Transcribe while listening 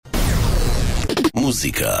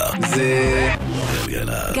מוזיקה זה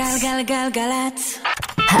גלגלת. גלגלגלגלת.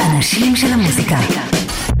 האנשים של המוזיקה.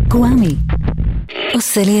 קוואמי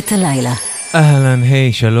עושה לי את הלילה. אהלן,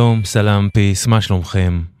 היי, שלום, סלם, פיס, מה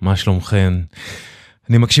שלומכם? מה שלומכם?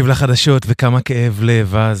 אני מקשיב לחדשות וכמה כאב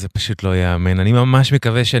לב, זה פשוט לא יאמן. אני ממש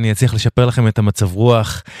מקווה שאני אצליח לשפר לכם את המצב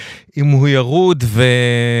רוח, אם הוא ירוד,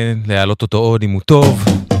 ולהעלות אותו עוד אם הוא טוב.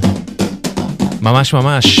 ממש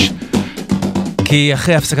ממש. כי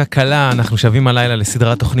אחרי הפסקה קלה אנחנו שווים הלילה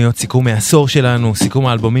לסדרת תוכניות סיכום מהעשור שלנו, סיכום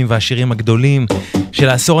האלבומים והשירים הגדולים של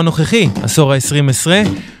העשור הנוכחי, עשור ה-2020,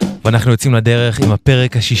 ואנחנו יוצאים לדרך עם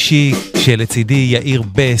הפרק השישי שלצידי יאיר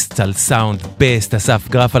בסט על סאונד בסט, אסף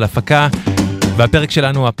גרף על הפקה, והפרק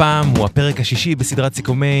שלנו הפעם הוא הפרק השישי בסדרת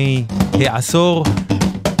סיכומי העשור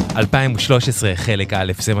 2013, חלק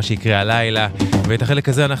א', זה מה שיקרה הלילה, ואת החלק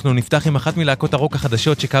הזה אנחנו נפתח עם אחת מלהקות הרוק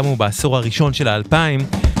החדשות שקמו בעשור הראשון של ה-2000,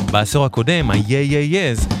 בעשור הקודם,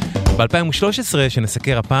 ה-YYYs. ב-2013,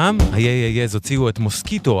 שנסקר הפעם, ה-YYYs הוציאו את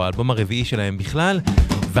מוסקיטו, האלבום הרביעי שלהם בכלל,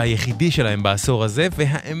 והיחידי שלהם בעשור הזה,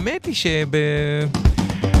 והאמת היא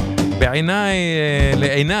בעיניי,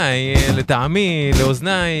 לעיניי, לטעמי,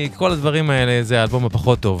 לאוזניי, כל הדברים האלה, זה האלבום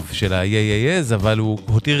הפחות טוב של ה-YYYs, אבל הוא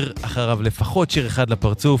הותיר אחריו לפחות שיר אחד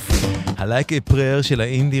לפרצוף, ה-Like a Prayer של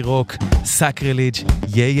האינדי רוק, סאקריליג',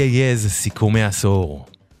 YYYs, סיכומי העשור.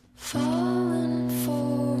 Falling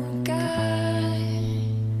for a guy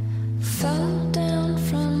who fell down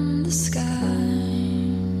from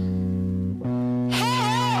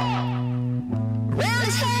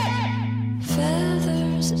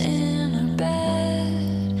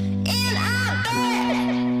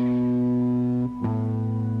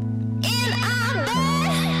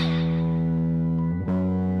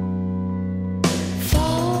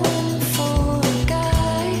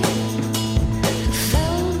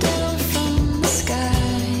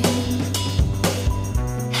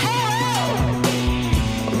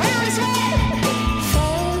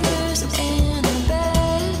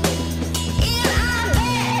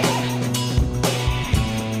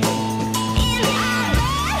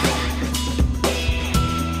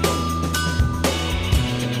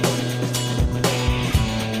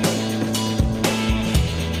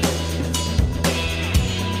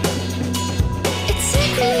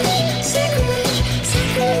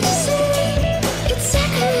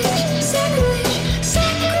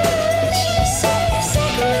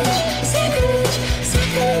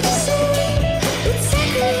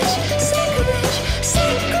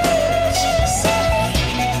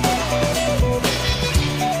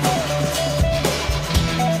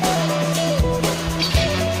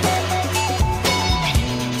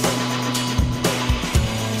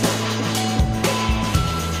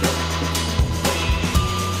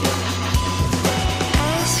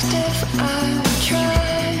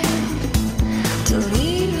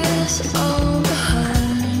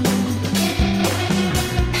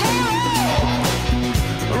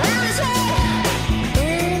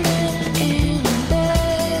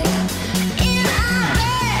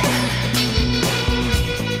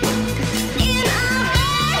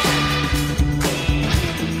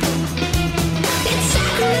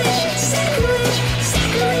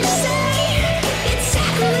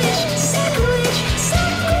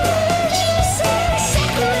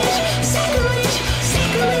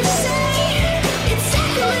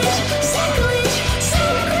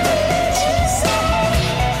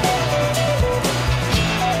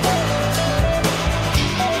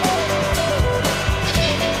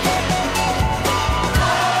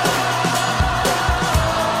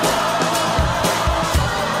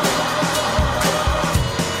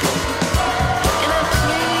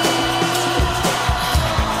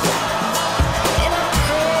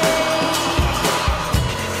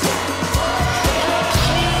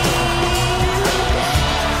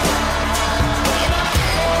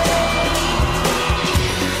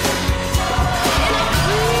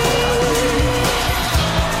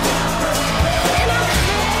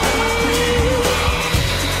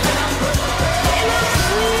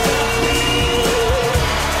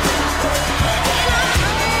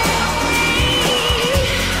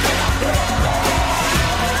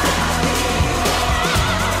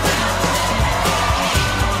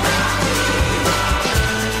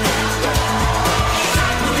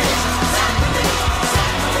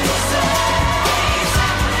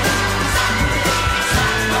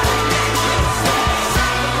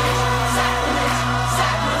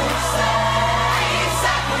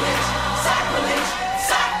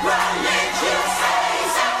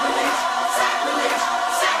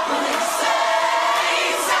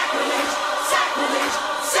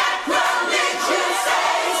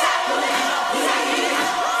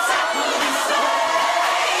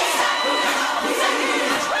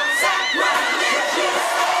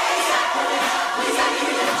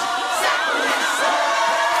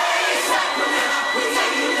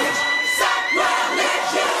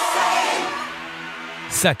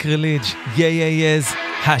סקריליג' יס,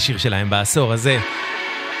 השיר שלהם בעשור הזה.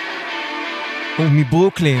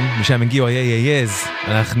 ומברוקלין, משם הגיעו יס,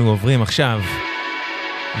 אנחנו עוברים עכשיו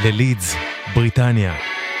ללידס, בריטניה.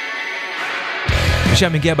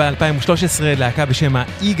 משם הגיע ב-2013 להקה בשם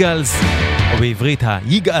האיגלס, או בעברית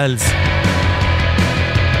האיגלס.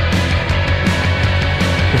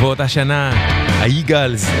 ובאותה שנה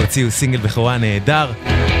האיגלס הוציאו סינגל בכורה נהדר,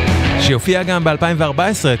 שיופיע גם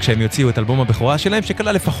ב-2014 כשהם יוציאו את אלבום הבכורה שלהם,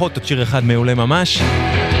 שכלל לפחות עוד שיר אחד מעולה ממש.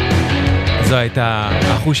 זו הייתה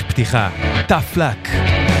אחוש פתיחה, tough luck,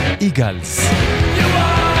 איגלס.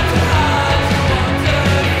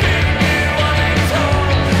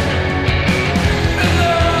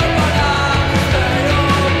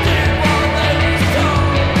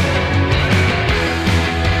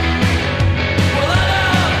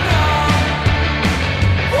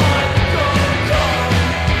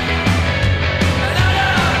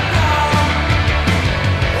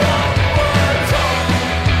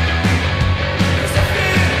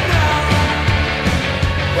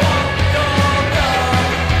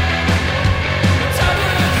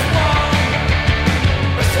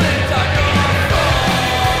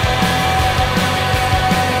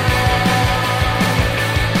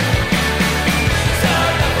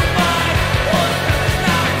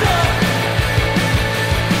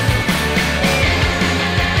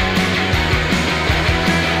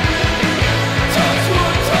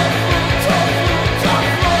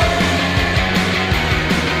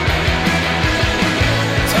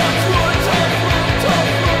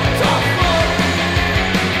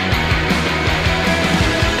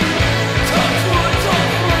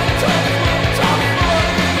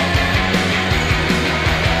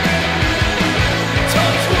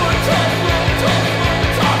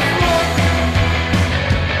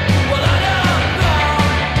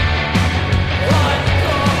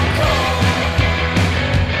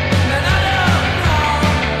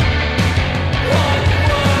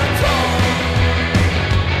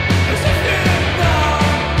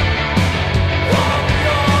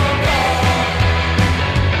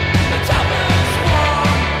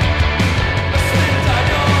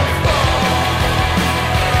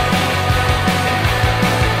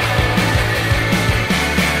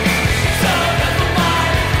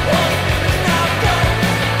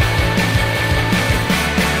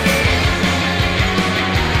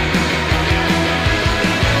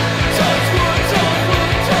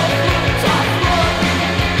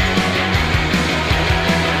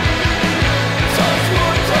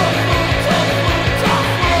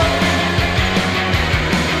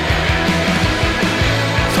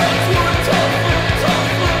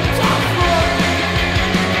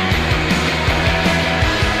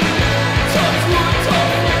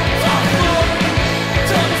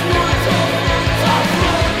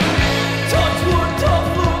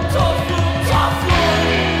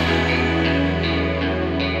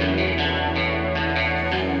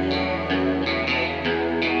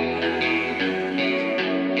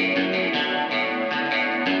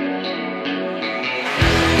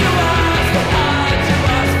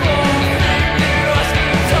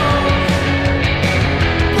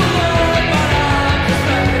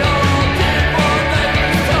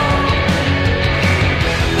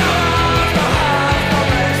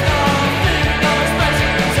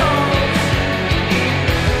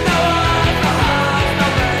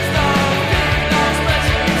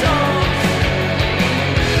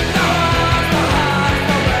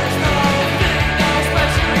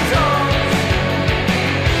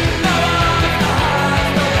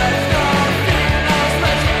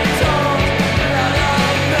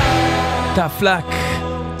 tough luck,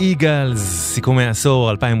 איגלס, סיכומי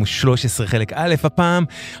העשור 2013 חלק א'. הפעם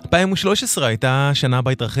 2013 הייתה שנה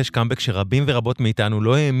בה התרחש קאמבק שרבים ורבות מאיתנו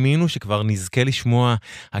לא האמינו שכבר נזכה לשמוע,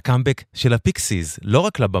 הקאמבק של הפיקסיז, לא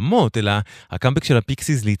רק לבמות אלא הקאמבק של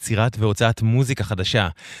הפיקסיז ליצירת והוצאת מוזיקה חדשה.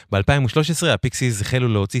 ב-2013 הפיקסיז החלו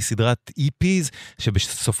להוציא סדרת EPs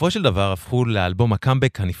שבסופו של דבר הפכו לאלבום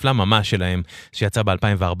הקאמבק הנפלא ממש שלהם, שיצא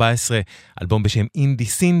ב-2014, אלבום בשם אינדי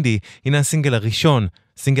סינדי. הנה הסינגל הראשון,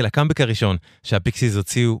 סינגל הקאמבק הראשון שהפיקסיז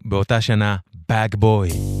הוציאו באותה שנה, Bag Boy.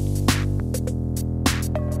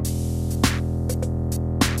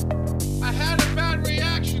 I had a bad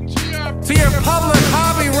reaction to your public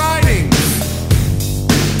hobby riding.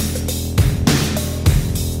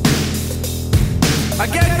 I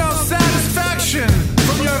get no satisfaction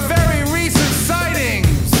from your very recent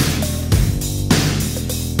sightings.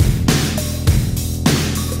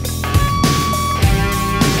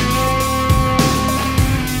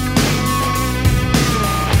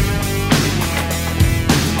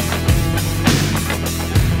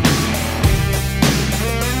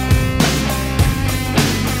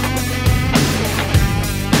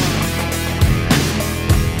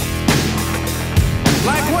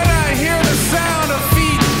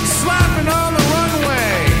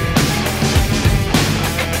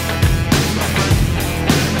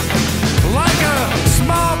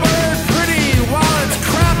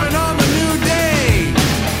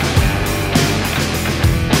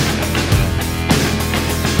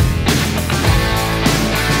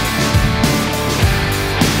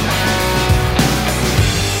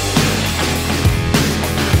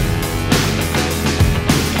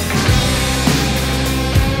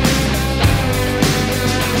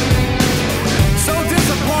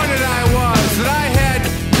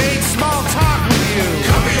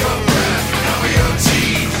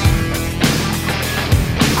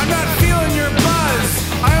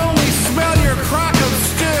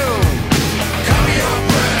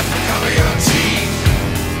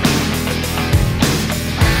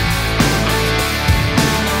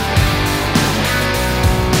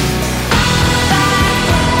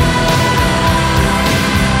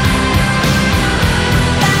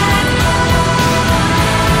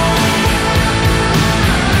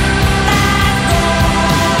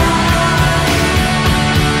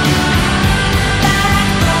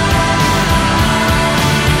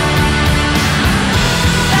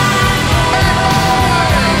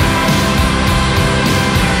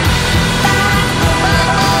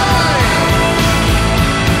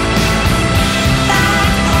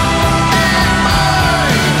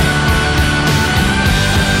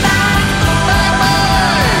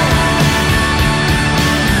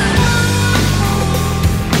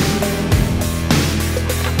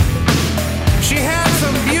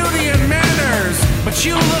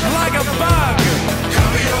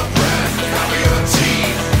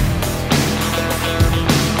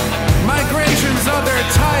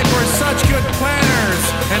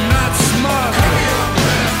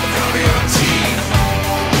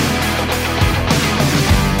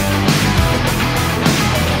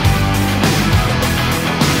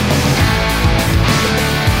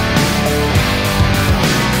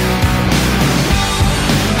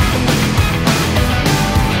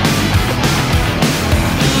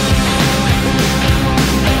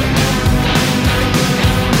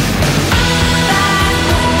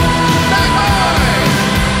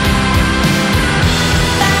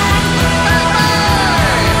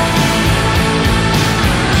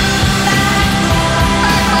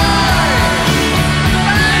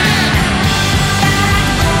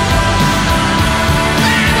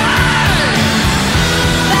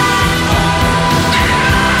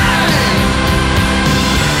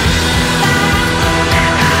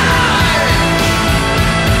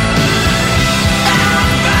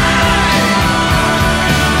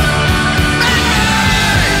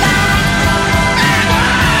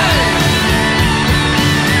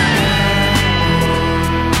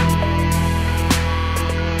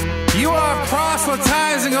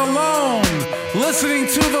 listening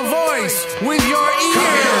to the voice with your ears.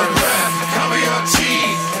 Cover your breath, cover your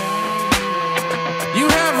teeth. You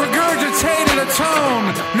have regurgitated a tone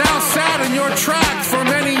now sat in your track for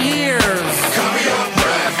many years. Cover your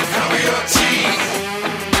breath, cover your teeth.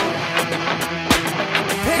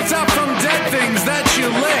 Picked up from dead things that you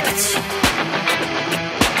licked.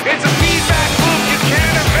 It's a feedback loop you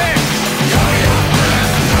can't evict. Cover your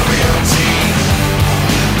breath, cover your teeth.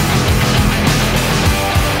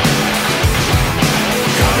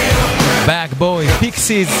 Cover your breath. Bad Boy,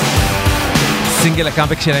 Pixies, סינגל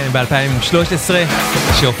הקאמבק שלהם ב-2013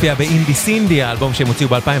 שהופיע באינדי סינדי, האלבום שהם הוציאו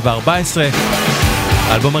ב-2014,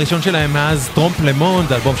 האלבום הראשון שלהם מאז טרומפ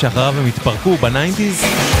למונד, האלבום שאחריו הם התפרקו ב-90s.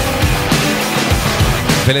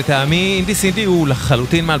 ולטעמי אינדי סינדי הוא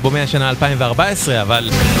לחלוטין מאלבומי השנה 2014, אבל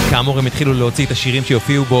כאמור הם התחילו להוציא את השירים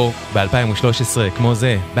שיופיעו בו ב-2013, כמו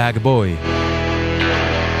זה, Bad Boy.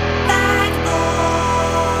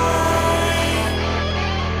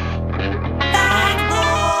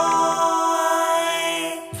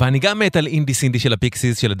 ואני גם מת על אינדי סינדי של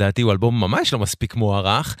הפיקסיס, שלדעתי הוא אלבום ממש לא מספיק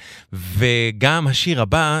מוערך, וגם השיר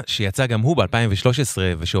הבא, שיצא גם הוא ב-2013,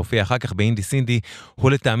 ושהופיע אחר כך באינדי סינדי,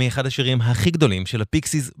 הוא לטעמי אחד השירים הכי גדולים של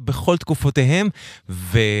הפיקסיס בכל תקופותיהם,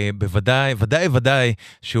 ובוודאי, ודאי ודאי,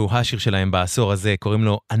 שהוא השיר שלהם בעשור הזה, קוראים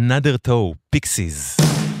לו Another Toe, פיקסיס.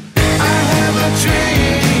 I have a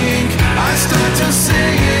drink, I start to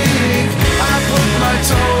sing, I put my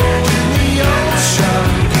toe in the ocean.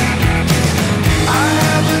 I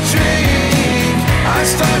have a drink, I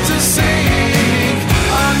start to sing,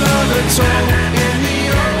 another toe in the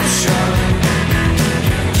ocean.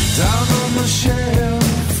 Down on the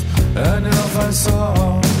shelf, an elf I saw,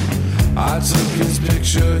 I took his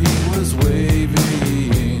picture, he was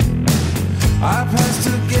waving. I passed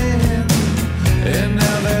again, and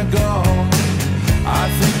now they're gone. I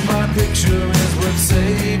think my picture is worth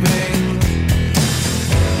saving.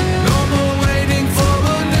 No more waiting for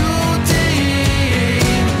a new day.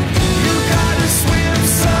 You gotta swim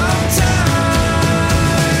sometimes.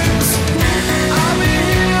 I'll be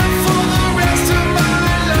here for the rest of my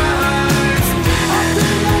life. Up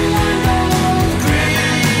in the yellow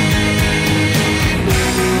green,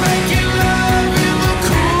 making love in the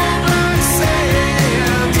cool black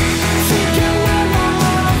sand. Thinking we're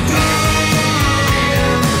all green.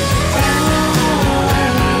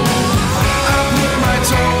 I put my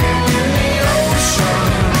toe in the ocean.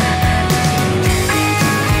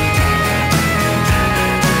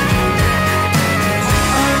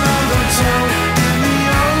 Another toe in the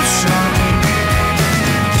ocean.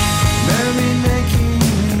 Merrymaking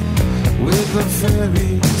with the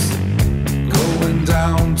fairies, going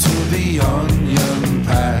down to the onion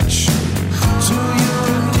patch. To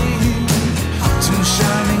Unique, to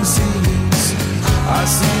shining seas, I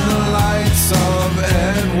see the lights of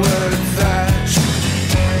Edward Thatch.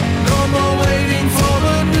 No more waiting for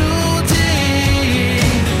a new day.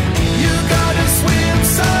 You gotta swim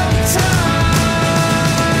sometimes.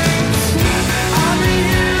 I'll be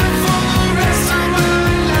here for the rest of my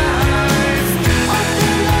life. Up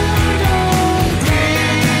in the yellow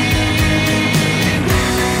green,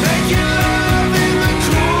 making love in the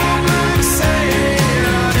cool black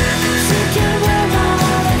sand. Thinking we're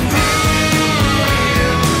all green.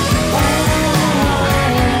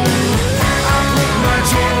 I put my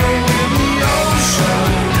toe in the ocean.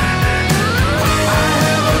 I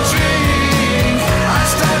have a drink, I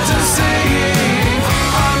start to sing,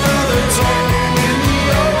 another toe in the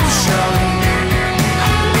ocean. I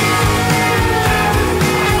have a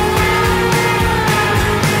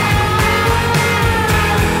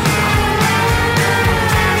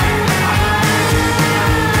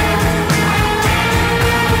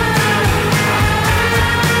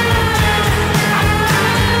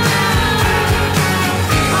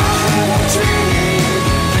drink,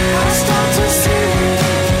 I start to sing,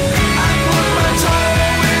 I put my toe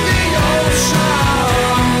in the ocean.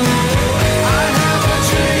 I have a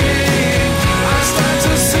drink, I start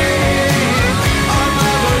to sing,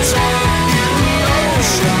 another toe in the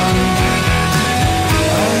ocean.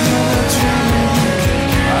 I have a drink,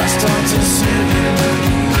 I start to sing,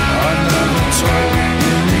 another toe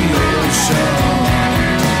in the ocean.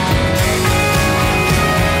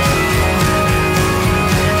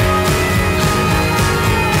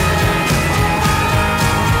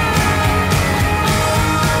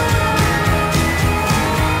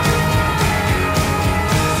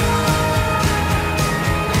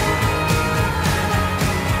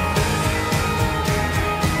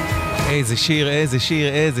 איזה שיר, איזה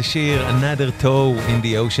שיר, איזה שיר, Another Toe in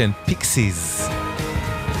the Ocean, Pixies.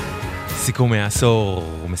 סיכום מהעשור,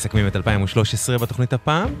 מסכמים את 2013 בתוכנית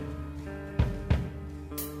הפעם.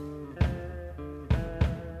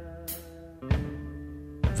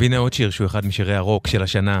 והנה עוד שיר שהוא אחד משירי הרוק של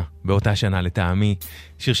השנה, באותה שנה לטעמי,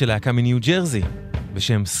 שיר של להקה מניו ג'רזי,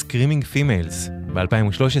 בשם Screaming Females.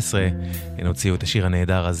 ב-2013 הן הוציאו את השיר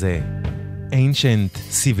הנהדר הזה, Ancient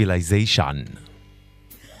Civilization.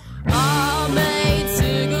 Thank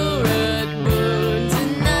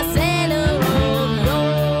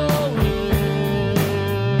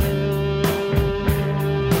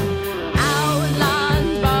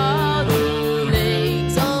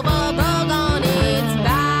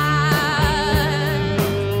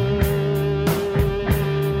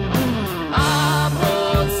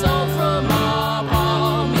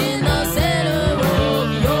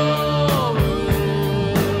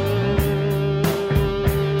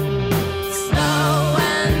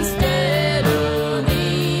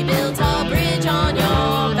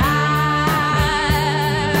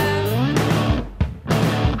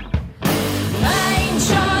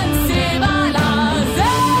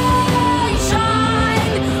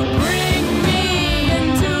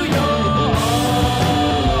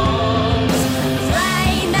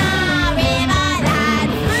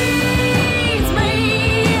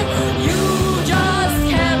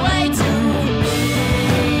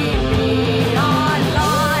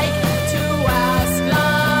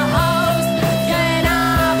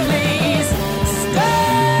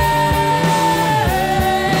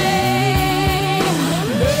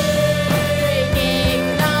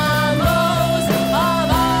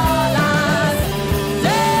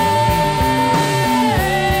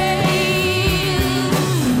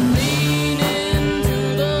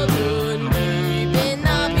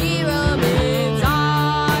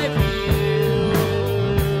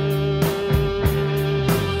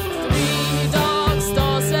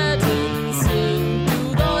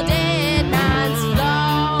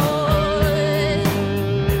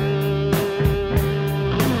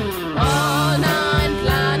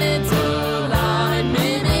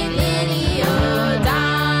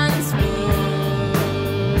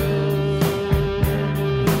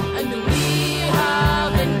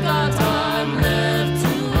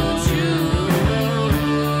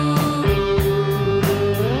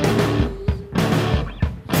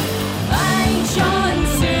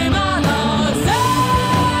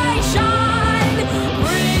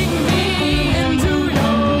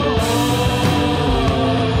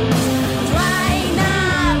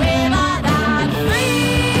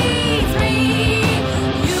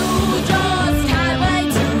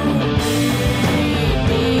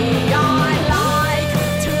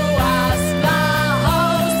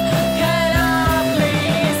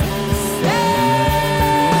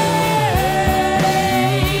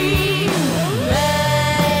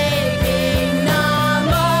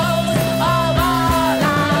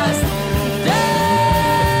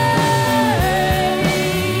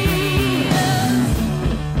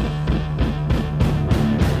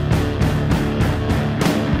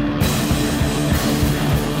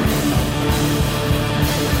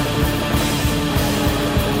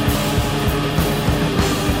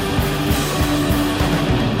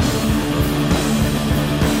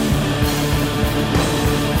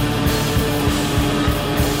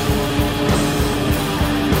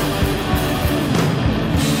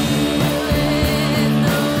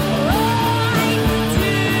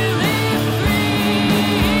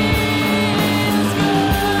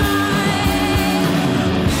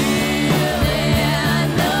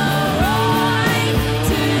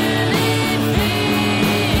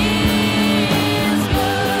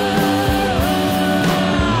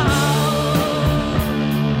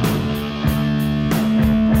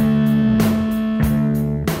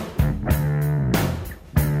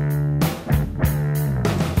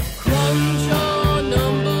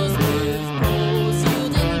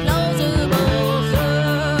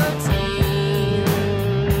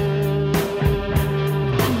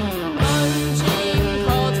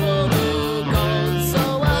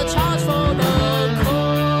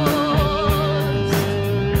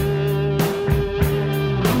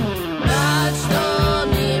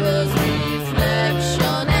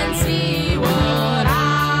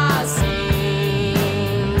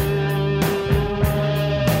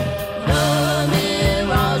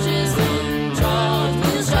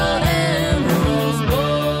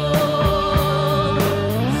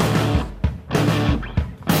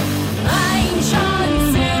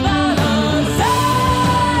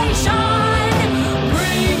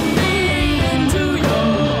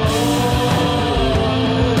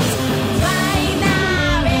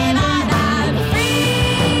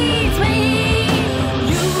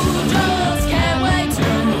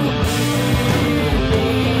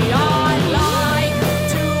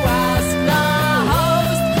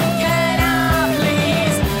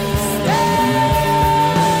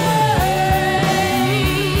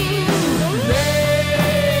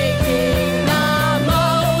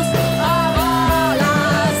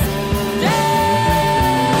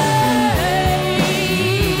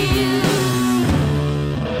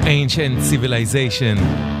Ancient Civilization,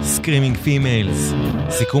 Screaming Females,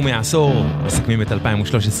 סיכום מהעשור, מסכמים את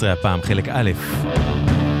 2013 הפעם, חלק א'.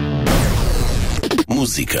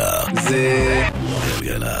 מוזיקה זה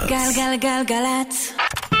גלגלצ. גלגלגלגלצ.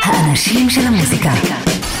 האנשים של המוזיקה.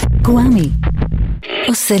 קוואמי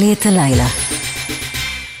עושה לי את הלילה.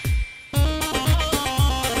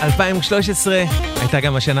 2013 הייתה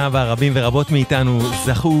גם השנה בה רבים ורבות מאיתנו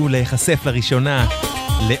זכו להיחשף לראשונה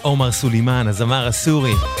לעומר סולימאן, הזמר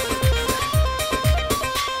הסורי,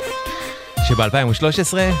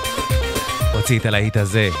 שב-2013 הוציא את הלהיט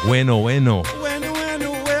הזה, ונו ונו.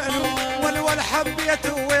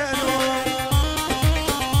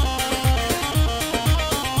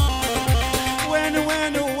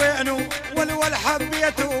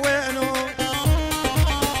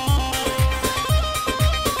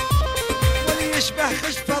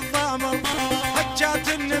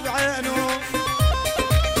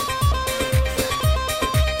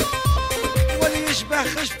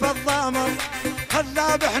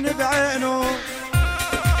 ذابحن بعينه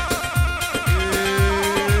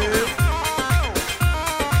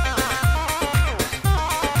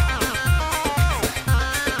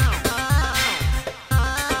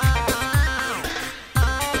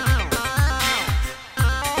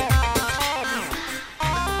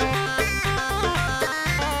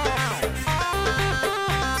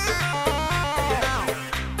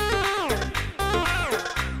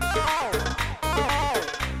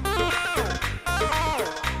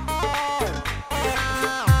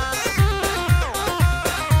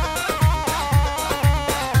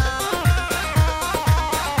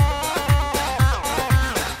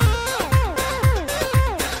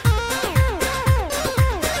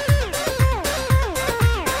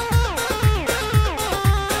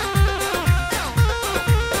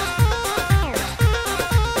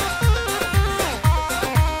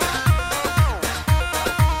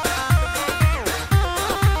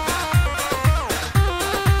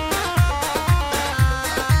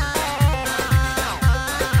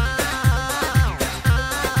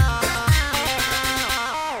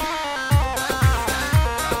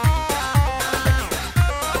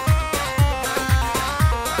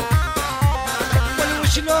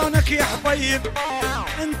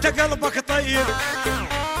انت قلبك طيب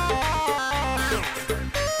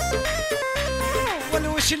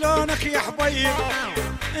ولو شلونك يا حبيب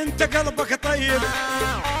انت قلبك طيب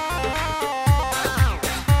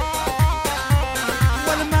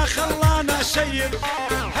والما خلانا شيب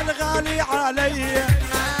هالغالي علي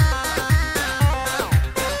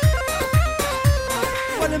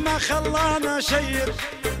والما خلانا شيب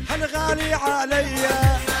هالغالي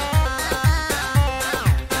علي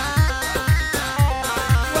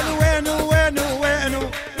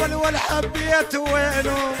والحبيت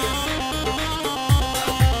وينو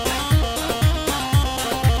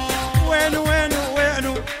وينو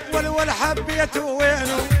وينو وينو والحبيت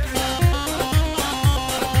وينو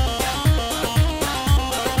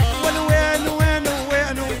والوينو وينو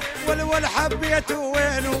وينو والحبيت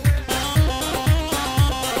وينو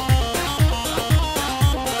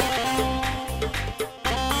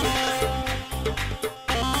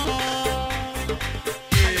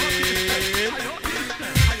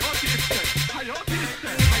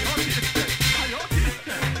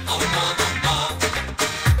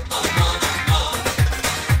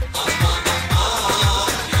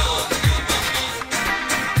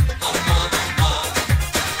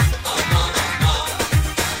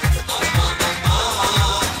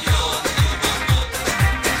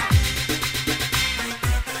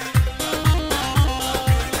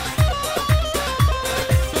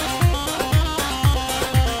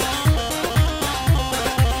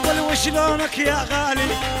شلونك يا غالي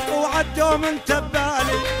وعدوا من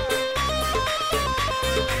تبالي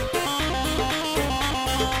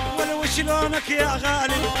ولو شلونك يا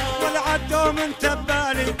غالي والعدوا من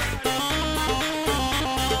تبالي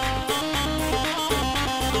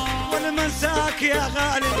والمنساك يا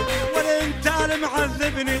غالي ولا انت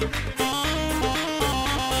المعذبني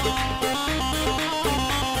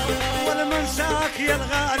والمنساك يا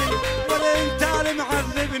الغالي ولا انت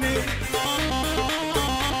المعذبني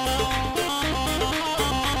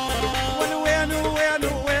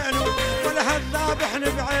ذابحن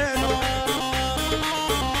بعينه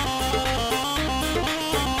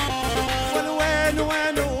والوين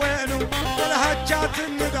وينو وينو والهجات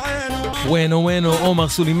بعينه ונו ונו, עומר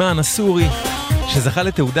סולימאן הסורי, שזכה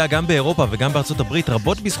לתעודה גם באירופה וגם בארצות הברית,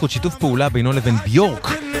 רבות בזכות שיתוף פעולה בינו לבין ביורק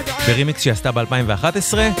ברימיקס שעשתה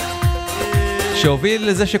ב-2011, שהוביל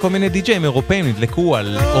לזה שכל מיני די-ג'יים אירופאים נדלקו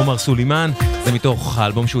על עומר סולימן. זה מתוך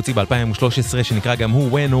האלבום שהוציא ב-2013 שנקרא גם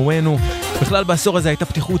הוא ונו ונו. בכלל בעשור הזה הייתה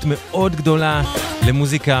פתיחות מאוד גדולה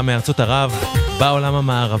למוזיקה מארצות ערב בעולם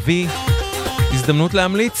המערבי. הזדמנות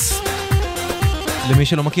להמליץ למי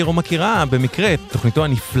שלא מכיר או מכירה במקרה תוכניתו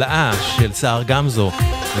הנפלאה של סער גמזו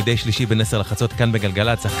מדי שלישי בין 10 לחצות כאן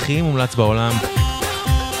בגלגלץ, הכי מומלץ בעולם.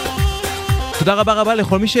 תודה רבה רבה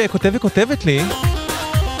לכל מי שכותב וכותבת לי,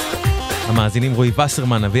 המאזינים רועי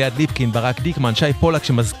וסרמן, אביעד ליפקין, ברק דיקמן, שי פולק,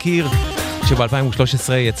 שמזכיר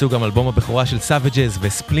שב-2013 יצאו גם אלבום הבכורה של סאבג'ז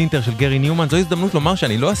וספלינטר של גרי ניומן. זו הזדמנות לומר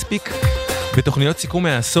שאני לא אספיק בתוכניות סיכום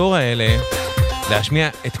מהעשור האלה להשמיע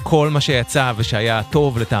את כל מה שיצא ושהיה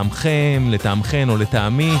טוב לטעמכם, לטעמכן או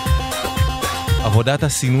לטעמי. עבודת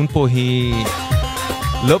הסינון פה היא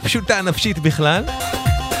לא פשוטה נפשית בכלל,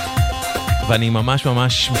 ואני ממש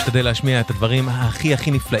ממש משתדל להשמיע את הדברים הכי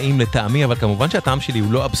הכי נפלאים לטעמי, אבל כמובן שהטעם שלי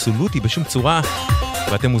הוא לא אבסולוטי בשום צורה,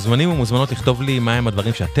 ואתם מוזמנים ומוזמנות לכתוב לי מהם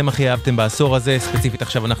הדברים שאתם הכי אהבתם בעשור הזה. ספציפית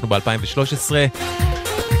עכשיו אנחנו ב-2013.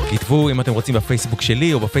 כתבו אם אתם רוצים בפייסבוק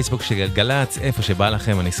שלי או בפייסבוק של גלגלץ, איפה שבא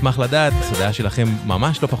לכם, אני אשמח לדעת. הדעה שלכם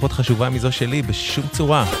ממש לא פחות חשובה מזו שלי בשום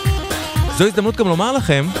צורה. זו הזדמנות גם לומר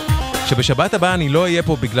לכם שבשבת הבאה אני לא אהיה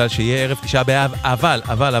פה בגלל שיהיה ערב תשעה באב,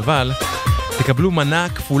 אבל תקבלו מנה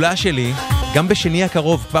כפולה שלי גם בשני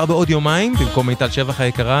הקרוב, כבר בעוד יומיים, במקום מיטל שבח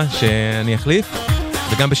היקרה שאני אחליף,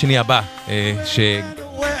 וגם בשני הבא,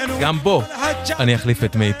 שגם בו אני אחליף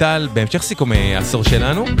את מיטל, בהמשך סיכומי העשור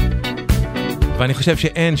שלנו. ואני חושב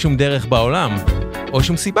שאין שום דרך בעולם, או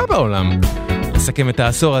שום סיבה בעולם, לסכם את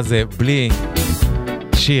העשור הזה בלי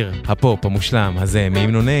שיר הפופ המושלם הזה,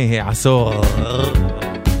 מהמנוני העשור.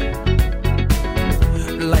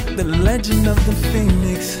 Like the legend of the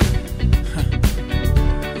phoenix,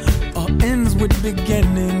 all ends with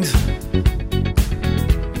beginnings.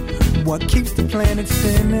 What keeps the planet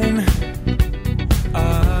spinning?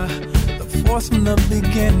 The force from the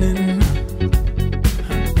beginning.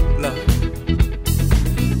 Love.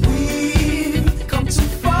 We've come too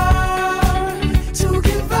far to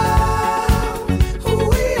give up who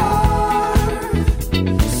we are.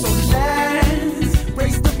 So let's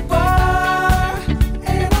raise the bar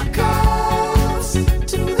and our cups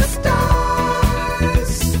to the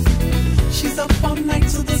stars. She's up all night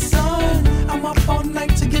to the sun. I'm up all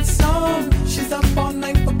night to get some. She's up all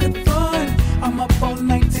night for good fun. I'm up all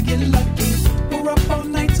night to get lucky. We're up all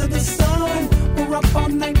night to the sun. We're up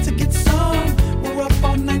all night to get some. We're up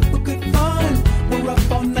all night for good fun. We're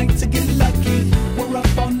up all night to get lucky. We're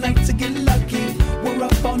up all night to get lucky. We're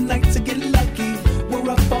up all night to get lucky. We're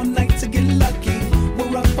up all night to get lucky.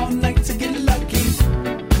 We're up all night to get lucky.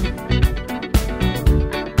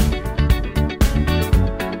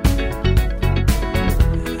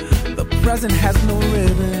 The present has no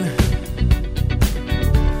ribbon.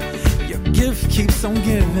 Your gift keeps on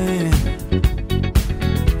giving.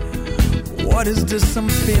 What is this I'm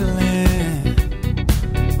feeling?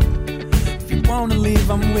 If you wanna leave,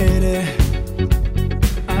 I'm with it.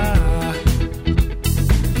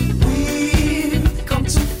 We've come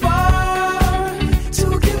too far to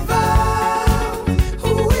give up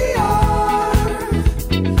who we are.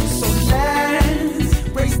 So let's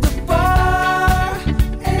raise the bar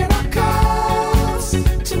and our cups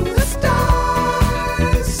to the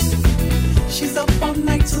stars. She's up all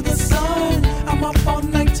night to the sun. I'm up all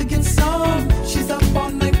night to get some. She's up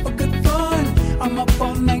all night for good fun. I'm up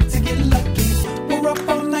all night to get lucky. We're up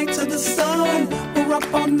all night to the sun. We're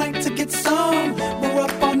up all night to get some. We're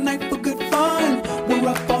up all night for good fun. We're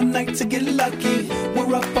up all night to get lucky.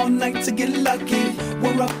 We're up all night to get lucky.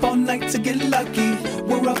 We're up all night to get lucky.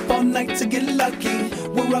 We're up all night to get lucky.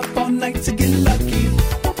 We're up all night to get lucky.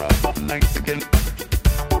 We're up all night to get.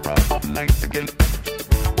 We're up all night to get.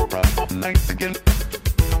 We're up all night to get.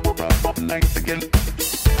 We're up all night to get.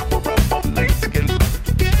 We're up all night to get.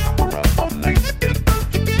 We're up all night to get.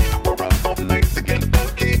 We're up all night to get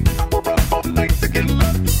lucky. We're up all night to get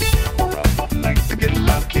lucky. We're up all night to get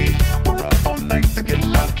lucky. We're up all night to get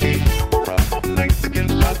lucky. We're up all night to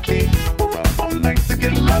get lucky. We're up all night to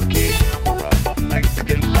get lucky. We're up all night to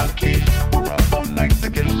get lucky. We're up all night to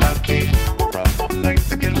get lucky. We're up all night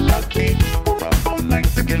to get lucky. We're up all night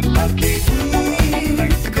to get lucky.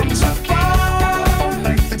 Come too far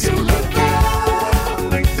to give up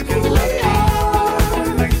who we are.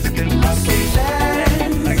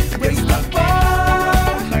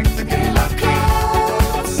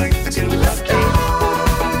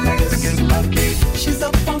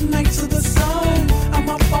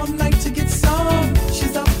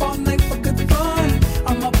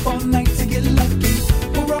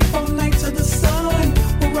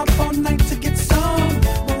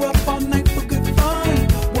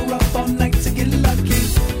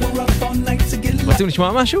 רוצים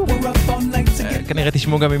לשמוע משהו? כנראה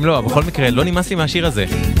תשמעו גם אם לא, בכל מקרה, לא נמאס לי מהשיר הזה.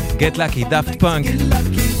 Get Lucky, דאפט פאנק.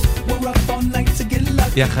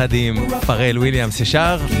 יחד עם פרל וויליאמס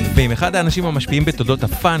ששר, ועם אחד האנשים המשפיעים בתולדות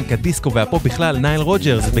הפאנק, הדיסקו והפופ בכלל, נייל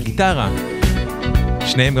רוג'רס בגיטרה.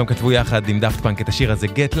 שניהם גם כתבו יחד עם דאפט פאנק את השיר הזה,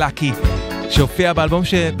 Get Lucky, שהופיע באלבום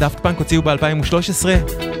שדאפט פאנק הוציאו ב-2013,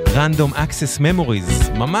 Random Access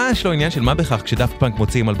Memories. ממש לא עניין של מה בכך כשדאפט פאנק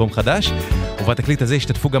מוציאים אלבום חדש, ובתקליט הזה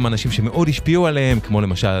השתתפו גם אנשים שמאוד השפיעו עליהם, כמו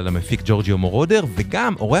למשל המפיק ג'ורג'יו מורודר,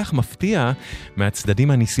 וגם אורח מפתיע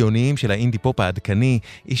מהצדדים הניסיוניים של האינדי פופ העדכני,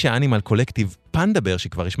 איש האנימל קולקטיב פנדבר,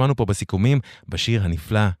 שכבר השמענו פה בסיכומים, בשיר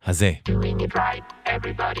הנפלא הזה.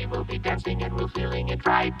 Everybody will be dancing and we're feeling it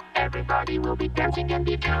right. Everybody will be dancing and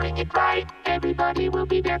be feeling it right. Everybody will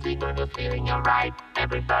be dancing and we're feeling alright.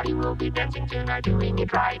 Everybody will be dancing tonight, doing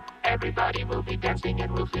it right. Everybody will be dancing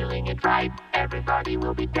and we're feeling it right. Everybody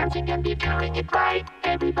will be dancing and be feeling it right.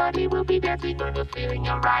 Everybody will be dancing and we're feeling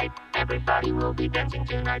alright. Everybody will be dancing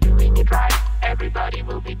tonight, doing it right. Everybody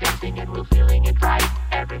will be dancing and we're feeling it right.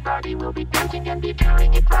 Everybody will be dancing and be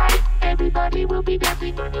feeling it right. Everybody will be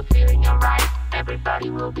dancing and we're feeling alright. Everybody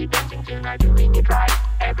will be dancing tonight, doing it right.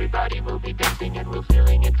 Everybody will be dancing and we're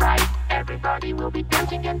feeling it right. Everybody will be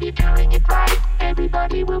dancing and be feeling it right.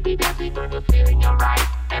 Everybody will be dancing and we're feeling alright.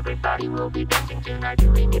 Everybody will be dancing tonight,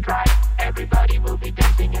 doing it right. Everybody will be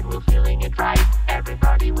dancing and we're feeling it right. Everybody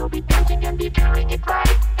will be dancing and be feeling it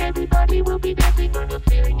right. Everybody will be dancing and we're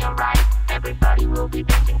feeling alright. Everybody will be dancing tonight, doing it right. Everybody will be dancing and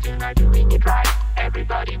we're feeling it right. Everybody will be dancing and be feeling it right. Everybody will be dancing and we're feeling alright. Everybody will be dancing tonight, doing it right.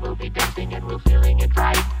 Everybody will be dancing and we're feeling it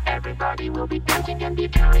right. Everybody will be dancing and be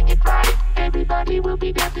feeling it right. Everybody will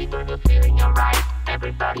be dancing and we're feeling alright.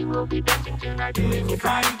 Everybody will be dancing tonight, doing it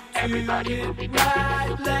right. Everybody will be dancing and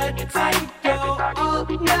we're feeling it right. Everybody will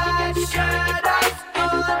be dancing and be feeling it right.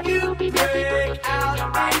 Everybody will be dancing and we're feeling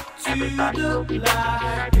alright. Everybody will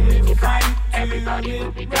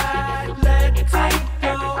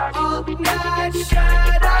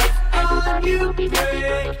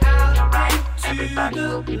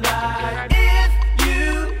be dancing tonight. If you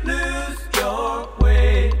lose your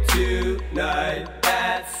way tonight,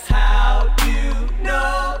 that's how you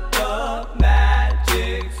know the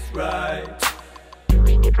magic's right.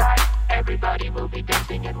 Doing it right. Everybody will be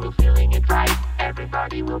dancing and we're feeling it right.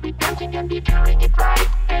 Everybody will be dancing and be feeling it right.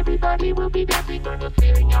 Everybody will be dancing and we're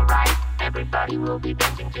feeling alright. Everybody will be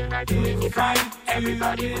dancing tonight, doing it right.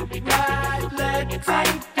 Everybody will be dancing and we're feeling it right.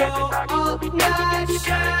 Everybody will be dancing and be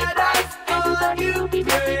feeling it right. Everybody will be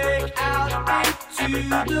dancing and we're feeling alright.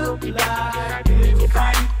 Everybody will be dancing tonight, doing it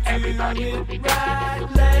right. Everybody will be dancing and we're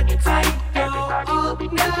feeling it right. Everybody will be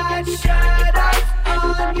dancing and be feeling it right.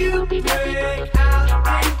 Everybody will be dancing and we're feeling alright.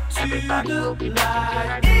 Everybody will be dancing tonight, doing it right. Everybody will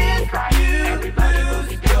be dancing and we're feeling it right. Everybody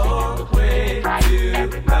will be dancing and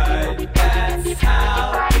be feeling it right. Everybody will be dancing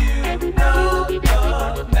and we're feeling alright.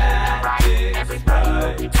 Everybody will be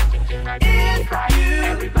dancing tonight, doing it right. Everybody will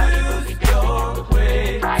be dancing and we're feeling it right. Everybody will be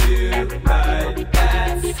dancing and be feeling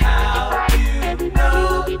it right. Everybody will be dancing and we're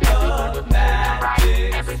feeling alright. Everybody will be dancing.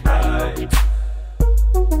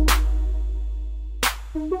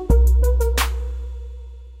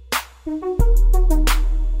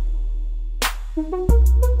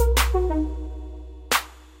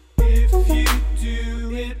 If you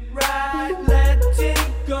do it right, let it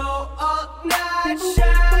go all night.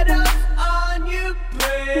 Shadows on you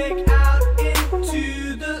break out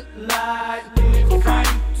into the light.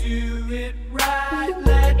 If you do it right,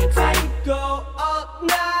 let it go all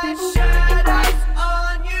night. Shadows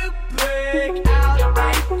on you break out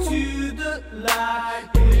into the light.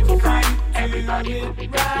 If you do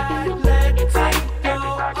it right, let it go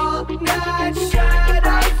all night.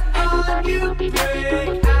 Shadows on you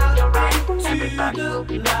break out into the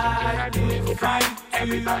light. If you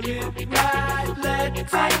do it right, let it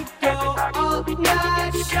go all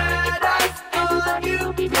night. Shadows on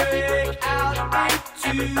you break out into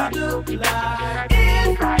the light.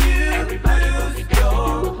 If you lose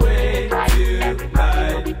your way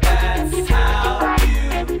tonight, that's how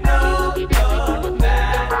you know the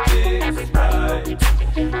magic's right.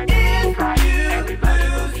 If you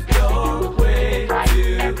lose your way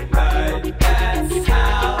tonight, that's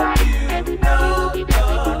how you know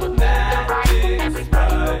the magic's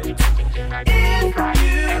right. If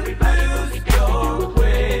you lose your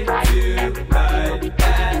way tonight,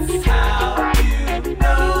 that's how you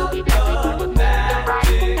know the magic's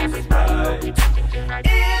right.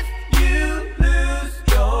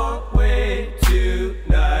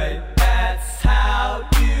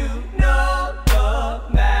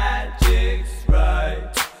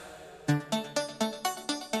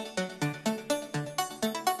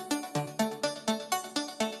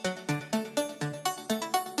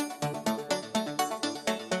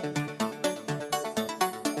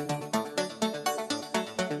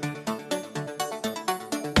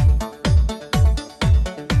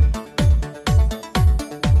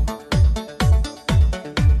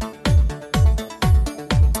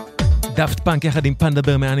 דאפט פאנק יחד עם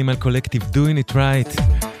פנדבר מאנימל קולקטיב Doing It Right.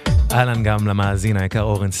 אהלן גם למאזין היקר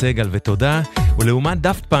אורן סגל ותודה. ולעומת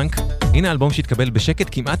דאפט פאנק, הנה אלבום שהתקבל בשקט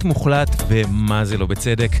כמעט מוחלט, ומה זה לא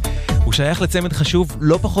בצדק. הוא שייך לצמד חשוב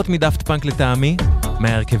לא פחות מדאפט פאנק לטעמי,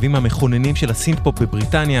 מההרכבים המכוננים של הסינט-פופ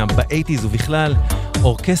בבריטניה, ב-80s ובכלל,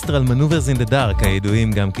 אורקסטרל מנוברס אין דה דארק,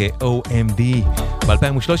 הידועים גם כ-OMD.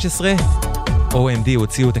 ב-2013, OMD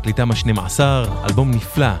הוציאו את תקליטם ה-12, אלבום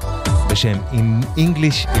נפלא בשם In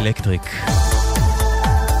English Electric.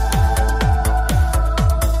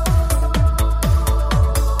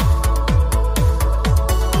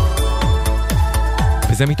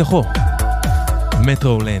 וזה מתוכו,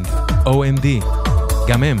 מטרולנד, OMD,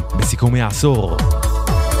 גם הם בסיכום העשור.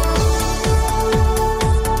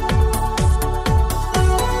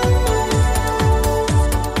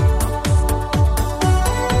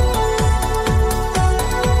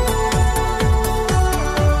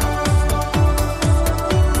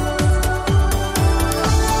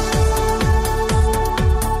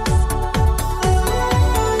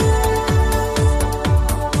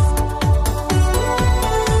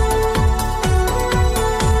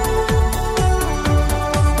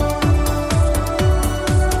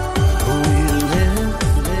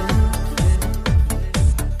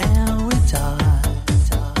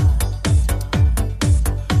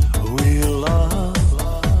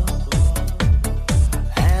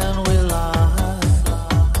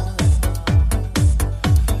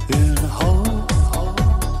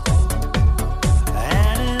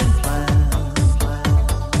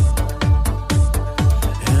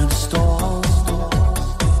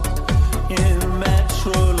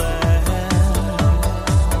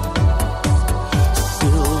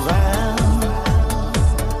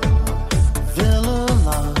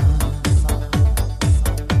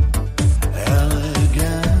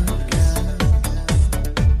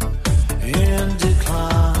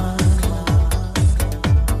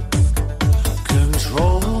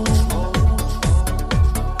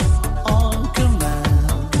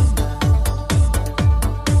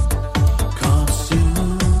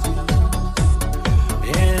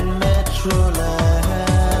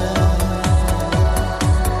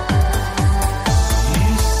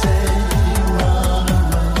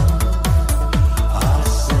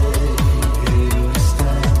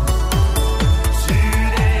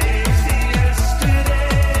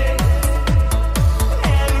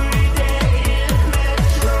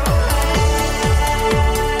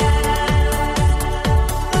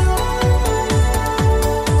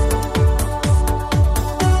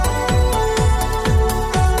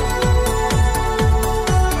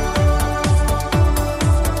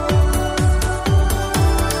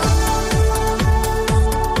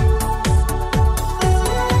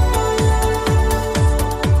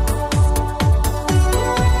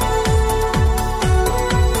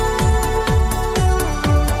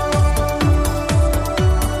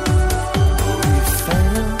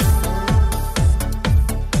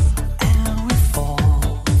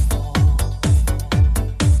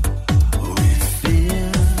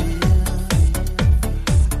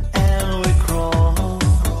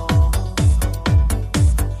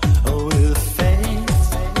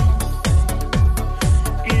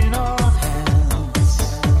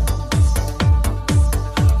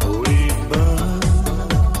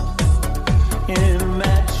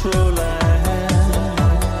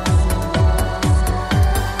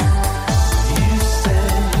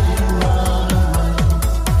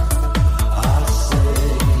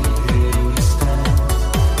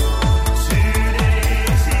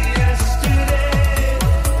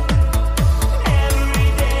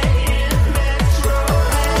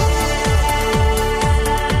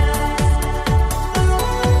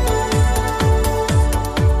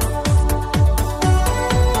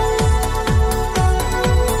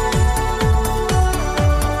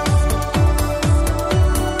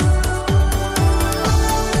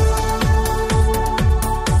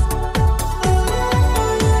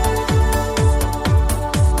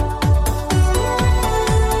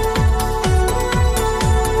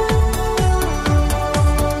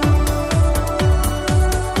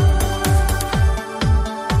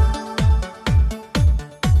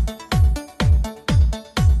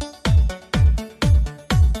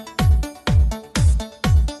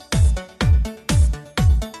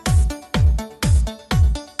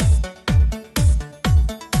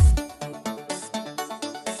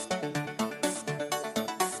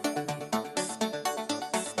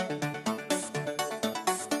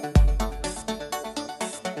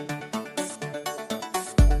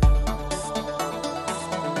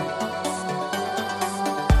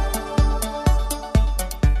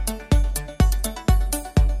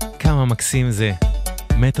 מקסים זה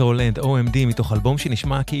מטרולנד OMD מתוך אלבום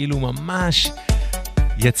שנשמע כאילו ממש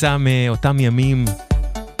יצא מאותם ימים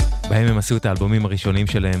בהם הם עשו את האלבומים הראשונים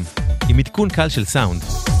שלהם עם עדכון קל של סאונד.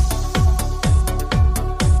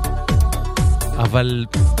 אבל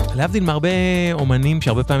להבדיל מהרבה אומנים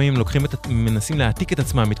שהרבה פעמים מנסים להעתיק את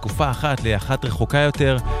עצמם מתקופה אחת לאחת רחוקה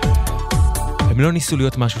יותר, הם לא ניסו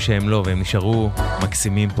להיות משהו שהם לא, והם נשארו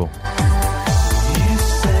מקסימים פה.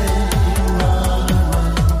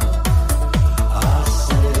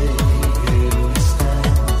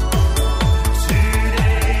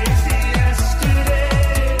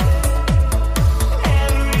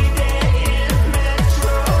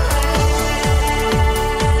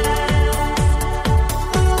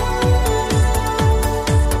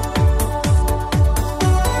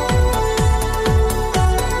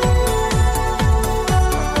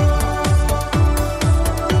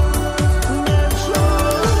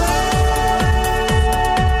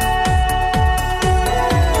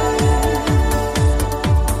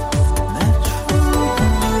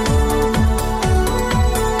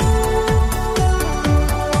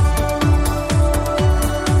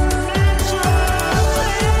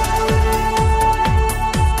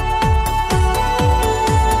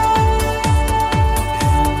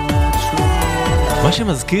 מה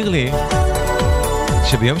שמזכיר לי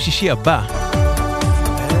שביום שישי הבא,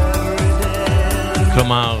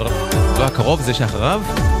 כלומר לא הקרוב, זה שאחריו,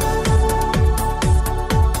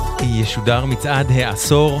 ישודר מצעד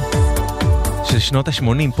העשור של שנות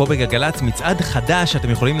ה-80 פה בגלגלת, מצעד חדש שאתם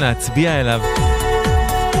יכולים להצביע אליו.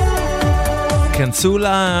 כנסו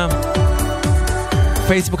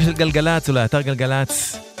לפייסבוק של גלגלת או לאתר גלגלת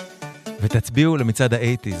ותצביעו למצעד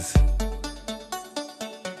ה-80s.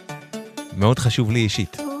 מאוד חשוב לי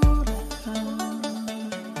אישית.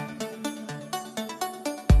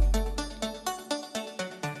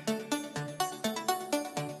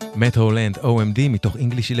 מטרולנד OMD מתוך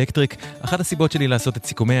אינגליש אלקטריק. אחת הסיבות שלי לעשות את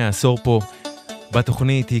סיכומי העשור פה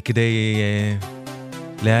בתוכנית היא כדי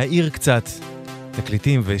להעיר קצת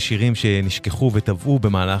תקליטים ושירים שנשכחו וטבעו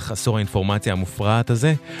במהלך עשור האינפורמציה המופרעת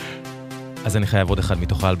הזה. אז אני חייב עוד אחד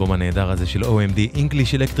מתוך האלבום הנהדר הזה של OMD,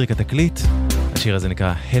 אינגליש אלקטריק התקליט. השיר הזה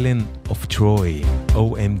נקרא הלן אוף טרוי,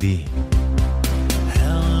 OMD.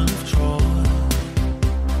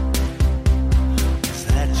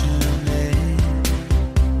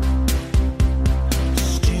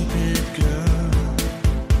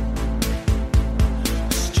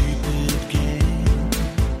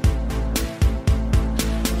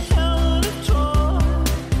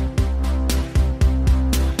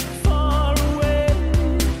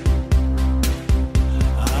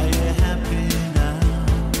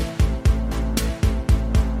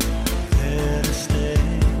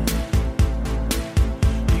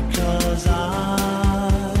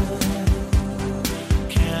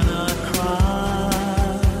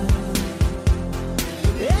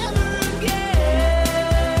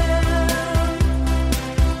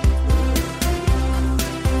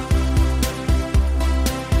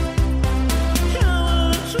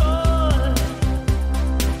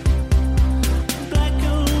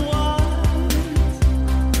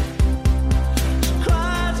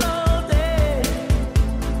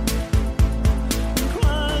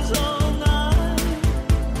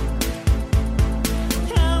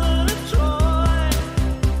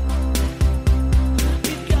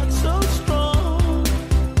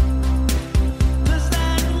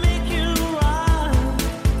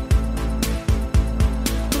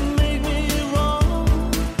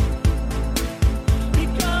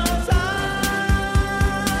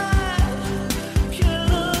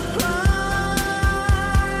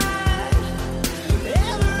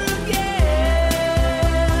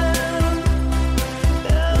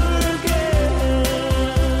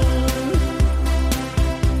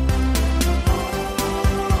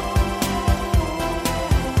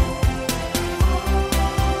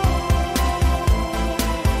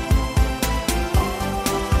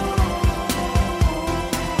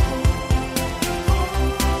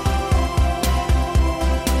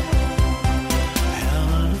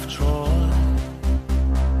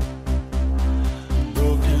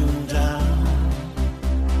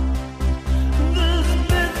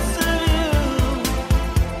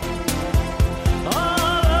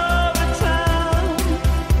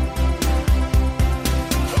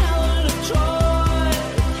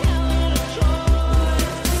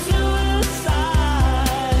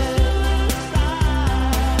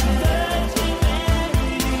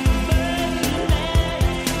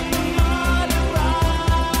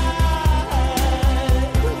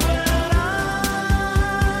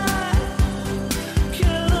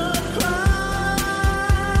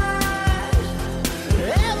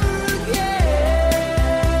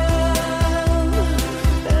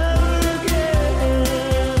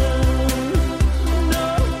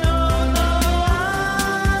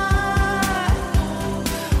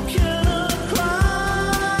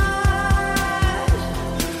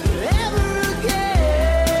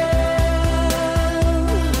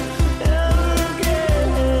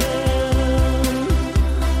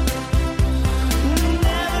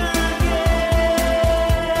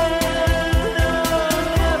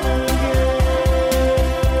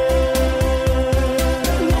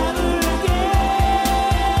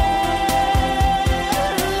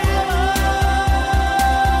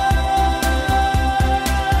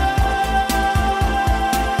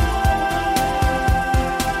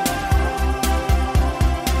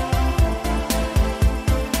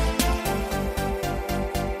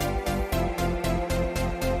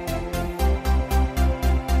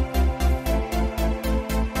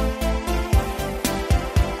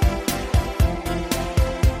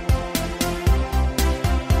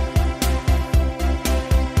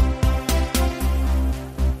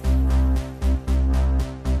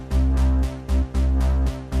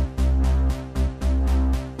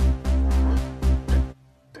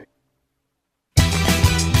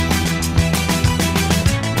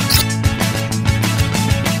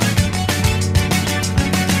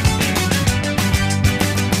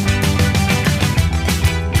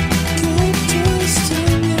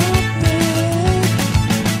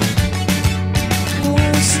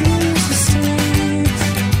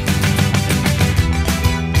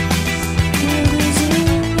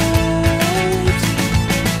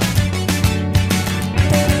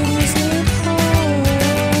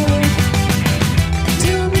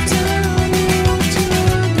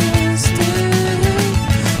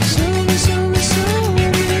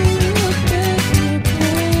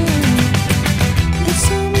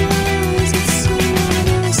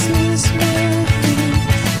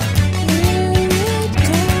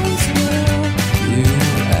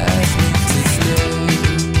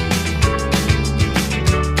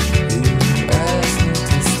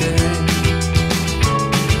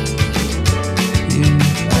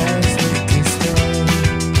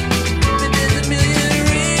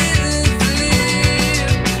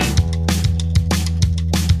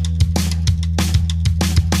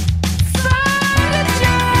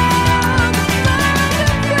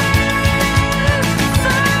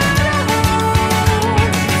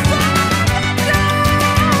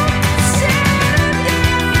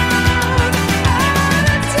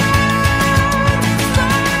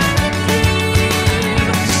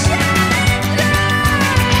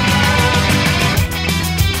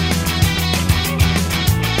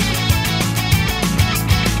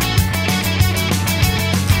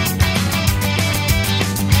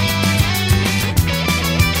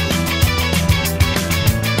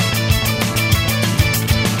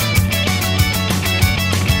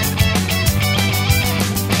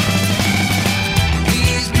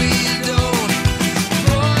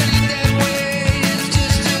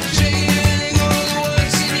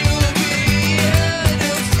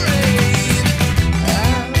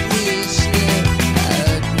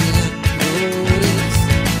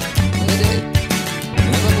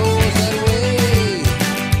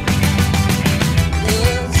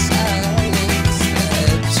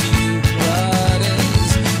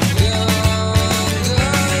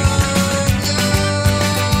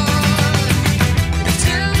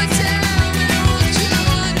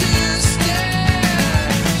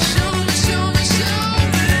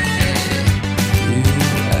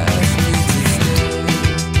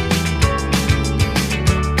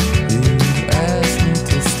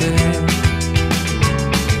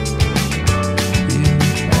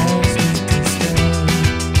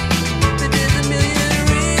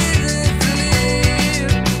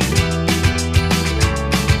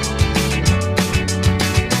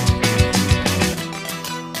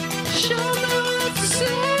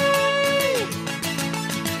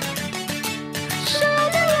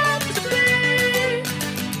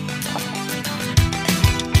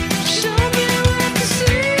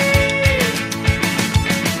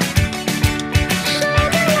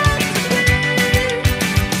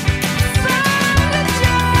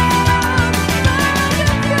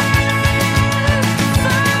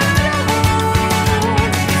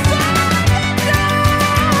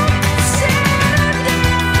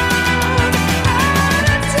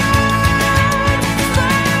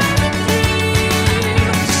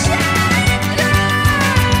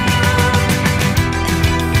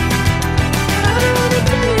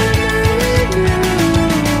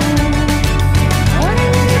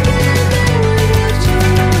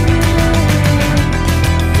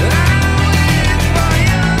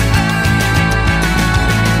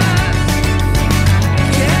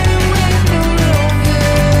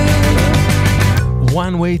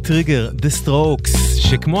 One Way Trigger, The Strokes,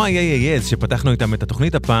 שכמו ה-AAS שפתחנו איתם את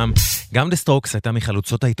התוכנית הפעם, גם The Strokes הייתה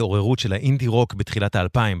מחלוצות ההתעוררות של האינדי רוק בתחילת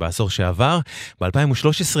ה-2000, בעשור שעבר.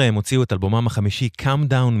 ב-2013 הם הוציאו את אלבומם החמישי Calm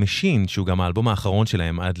Down Machine, שהוא גם האלבום האחרון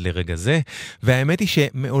שלהם עד לרגע זה, והאמת היא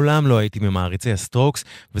שמעולם לא הייתי ממעריצי הסטרוקס,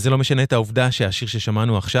 וזה לא משנה את העובדה שהשיר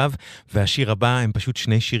ששמענו עכשיו, והשיר הבא הם פשוט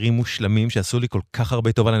שני שירים מושלמים שעשו לי כל כך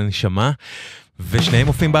הרבה טוב על הנשמה, ושניהם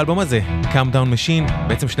מופיעים באלבום הזה, Calm Down Machine,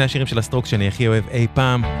 בעצם שני השירים של הסטרוקס שאני הכי אוהב אי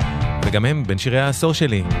פעם, וגם הם בין שירי העשור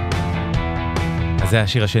שלי. אז זה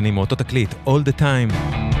השיר השני מאותו תקליט, All the Time,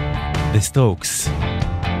 The Strokes.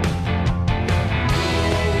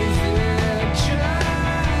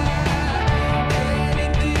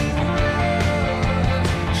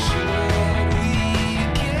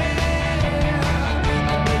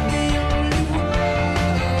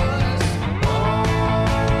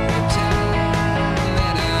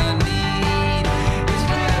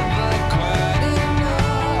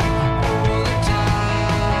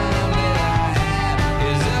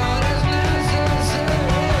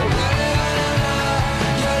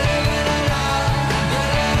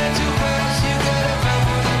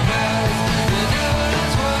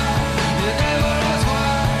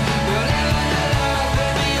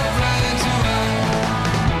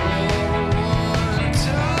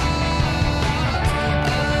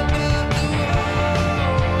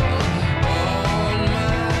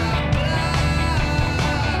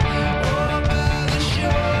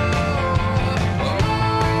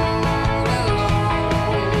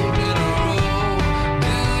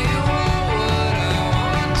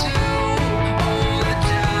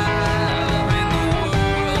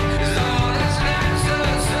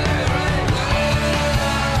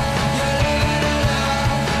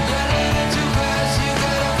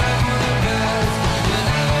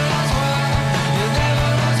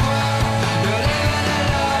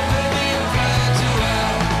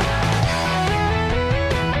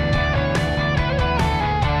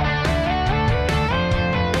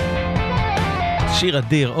 שיר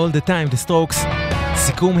אדיר, All the Time, The Strokes,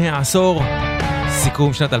 סיכום העשור,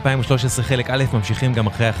 סיכום שנת 2013 חלק א', ממשיכים גם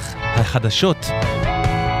אחרי החדשות,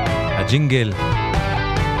 הג'ינגל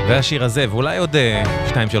והשיר הזה, ואולי עוד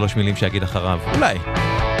 2-3 מילים שאגיד אחריו, אולי.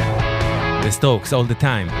 The Strokes, All the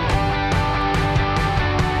Time.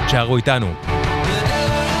 שערו איתנו.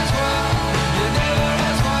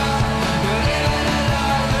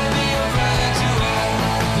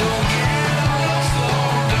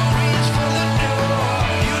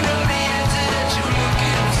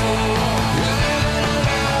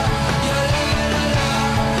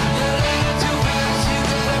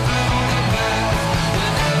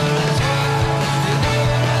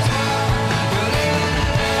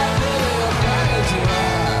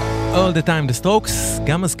 All the Time, The Strokes.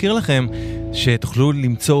 גם מזכיר לכם שתוכלו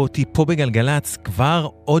למצוא אותי פה בגלגלץ כבר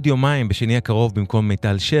עוד יומיים בשני הקרוב במקום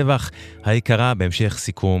מיטל שבח היקרה, בהמשך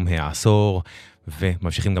סיכום העשור,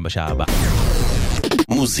 וממשיכים גם בשעה הבאה.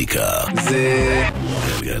 מוזיקה זה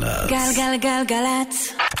גלגלץ.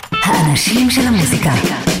 גלגלגלגלץ. האנשים של המוזיקה.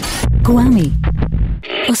 קוואמי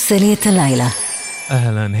עושה לי את הלילה.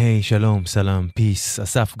 אהלן, היי, שלום, סלם, פיס,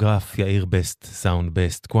 אסף גרף, יאיר בסט, סאונד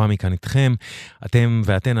בסט, קוואמי כאן איתכם. אתם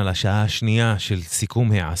ואתן על השעה השנייה של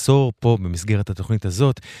סיכום העשור, פה במסגרת התוכנית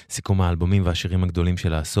הזאת, סיכום האלבומים והשירים הגדולים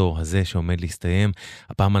של העשור הזה שעומד להסתיים.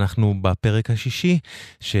 הפעם אנחנו בפרק השישי,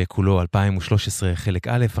 שכולו 2013 חלק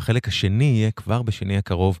א', החלק השני יהיה כבר בשני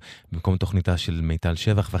הקרוב במקום תוכניתה של מיטל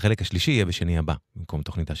שבח, והחלק השלישי יהיה בשני הבא במקום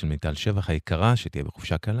תוכניתה של מיטל שבח היקרה, שתהיה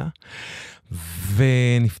בחופשה קלה.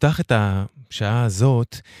 ונפתח את השעה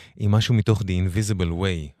הזאת עם משהו מתוך The Invisible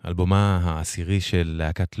Way, אלבומה העשירי של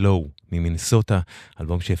להקת לואו ממינסוטה,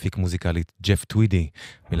 אלבום שהפיק מוזיקלית ג'ף טווידי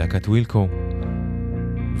מלהקת ווילקו.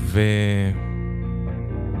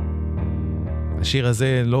 והשיר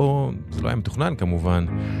הזה לא היה מתוכנן כמובן,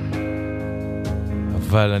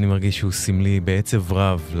 אבל אני מרגיש שהוא סמלי בעצב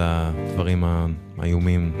רב לדברים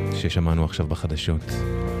האיומים ששמענו עכשיו בחדשות.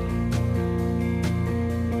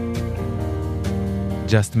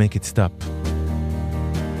 Just make it stop.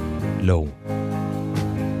 Low.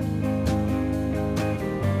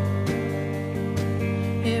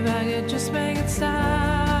 If I could just make it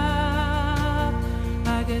stop,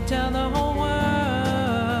 I could tell the whole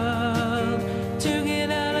world to get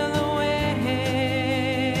out of the way.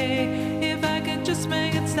 If I could just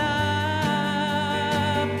make it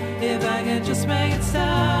stop, if I could just make it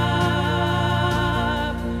stop,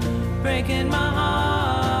 breaking my heart.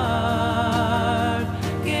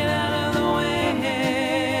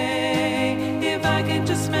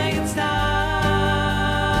 Just make it stop.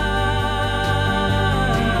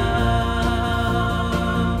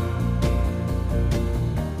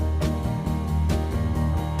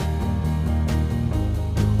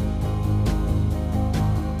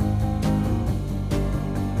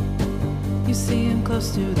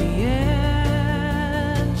 close to the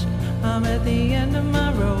edge. I'm at the end of my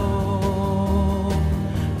rope.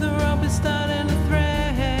 The rope is starting to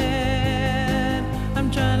thread. I'm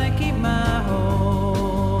trying to keep my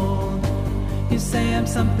hold. You say I'm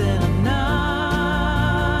something I'm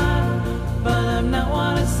not, but I'm not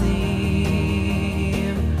what I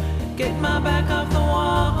seem. Get my back off the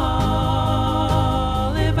wall.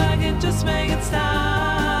 If I could just make it stop.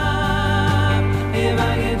 If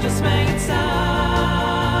I could just make it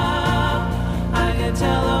stop, I could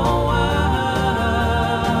tell the whole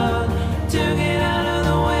world to get out of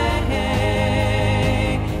the way.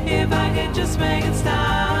 If I could just make it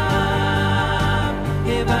stop.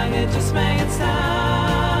 If I could just make it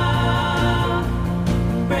stop.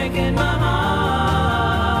 Breaking my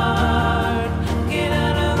heart. Get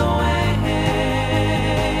out of the way.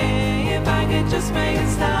 If I could just make it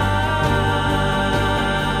stop.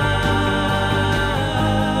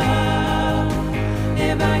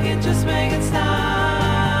 If I could just make it stop.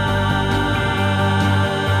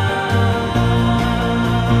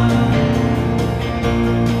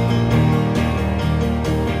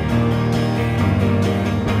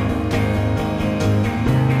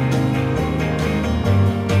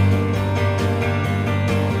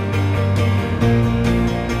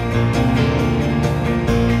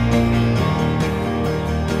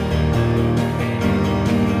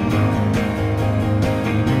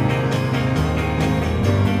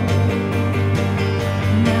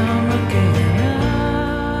 Now I'm looking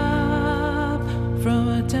up from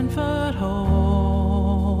a 10-foot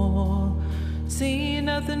hole, seeing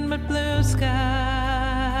nothing but blue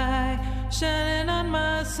sky shining on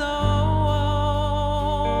my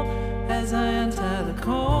soul as I untie the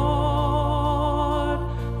cord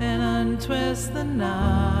and untwist the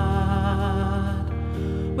knot.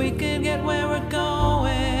 We could get where we're going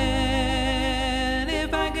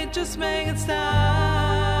if I could just make it stop.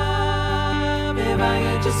 If I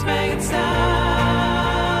could just make it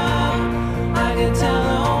stop, I could tell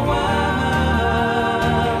the whole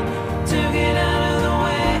world to get out of the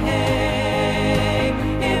way.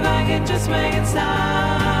 If I could just make it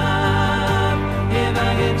stop. If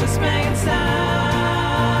I could just make it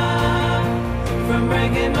stop from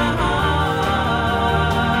breaking my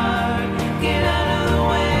heart. Get out of the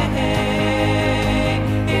way.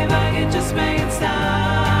 If I could just make it stop.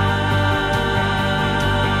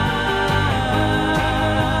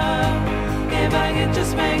 If I could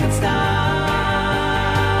just make it stop.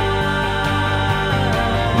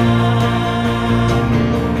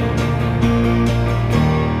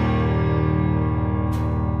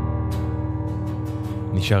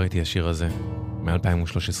 נשאר איתי השיר הזה,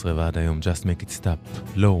 מ-2013 ועד היום, Just Make It Stop,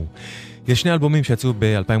 Low. יש שני אלבומים שיצאו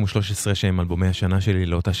ב-2013 שהם אלבומי השנה שלי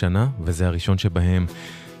לאותה שנה, וזה הראשון שבהם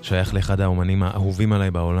שייך לאחד האומנים האהובים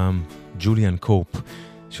עליי בעולם, ג'וליאן קופ,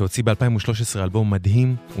 שהוציא ב-2013 אלבום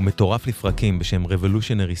מדהים ומטורף לפרקים בשם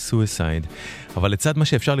Revolutionary Suicide, אבל לצד מה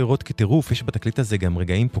שאפשר לראות כטירוף, יש בתקליט הזה גם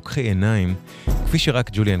רגעים פוקחי עיניים, כפי שרק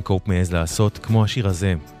ג'וליאן קופ מעז לעשות, כמו השיר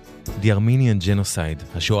הזה, The Armenian Genocide,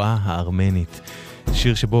 השואה הארמנית,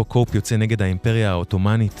 שיר שבו קופ יוצא נגד האימפריה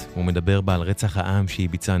האוטומנית, הוא מדבר בה על רצח העם שהיא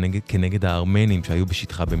ביצעה כנגד הארמנים שהיו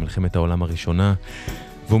בשטחה במלחמת העולם הראשונה,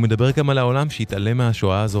 והוא מדבר גם על העולם שהתעלם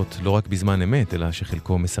מהשואה הזאת לא רק בזמן אמת, אלא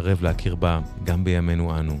שחלקו מסרב להכיר בה גם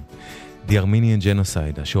בימינו אנו. The Armenian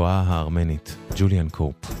Genocide, השואה הארמנית, ג'וליאן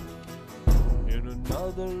קופ. In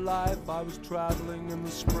another life I was traveling in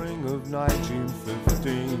the spring of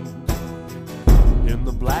 1915. In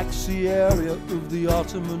the Black Sea area of the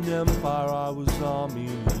Ottoman Empire I was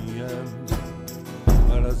Armenian.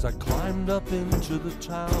 But as I climbed up into the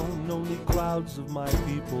town, only crowds of my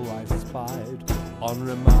people I spied on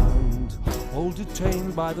remand, all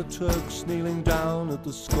detained by the Turks kneeling down at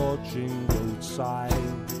the scorching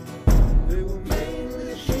roadside. They were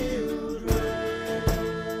mainly children.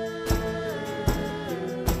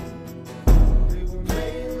 They were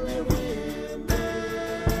mainly women.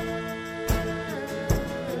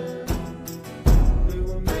 They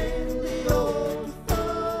were mainly old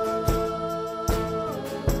folks.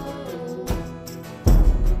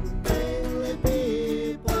 Mainly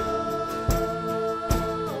people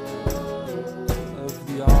of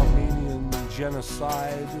the Armenian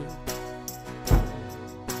genocide.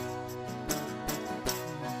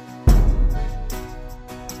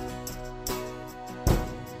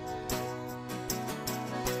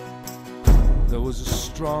 There was a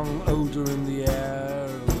strong odor in the air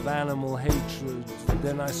of animal hatred.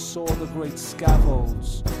 Then I saw the great scaffolds,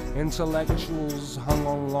 intellectuals hung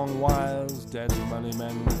on long wires, dead money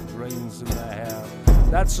men with brains in their hair.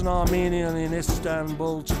 That's an Armenian in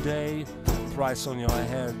Istanbul today. price on your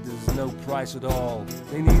head is no price at all.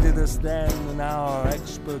 They needed us then, and our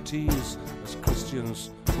expertise as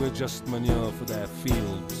Christians, we're just manure for their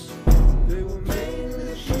fields. They were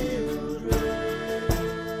mainly children.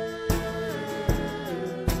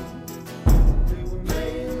 They were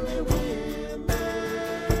mainly women.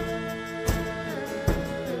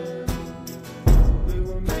 They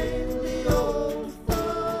were mainly old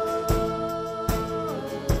folks.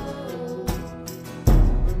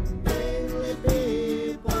 Mainly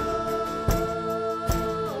people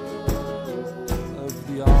of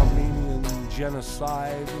the Armenian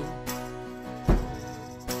genocide.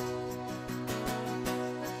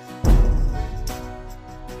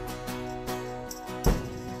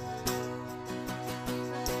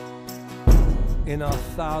 In our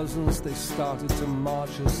thousands, they started to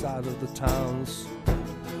march us out of the towns.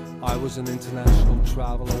 I was an international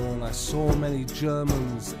traveler and I saw many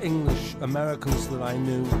Germans, English, Americans that I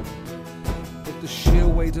knew. But the sheer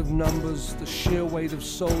weight of numbers, the sheer weight of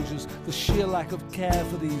soldiers, the sheer lack of care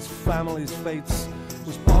for these families' fates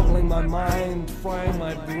was boggling my mind, frying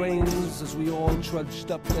my brains as we all trudged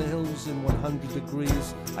up the hills in 100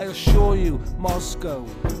 degrees. I assure you, Moscow,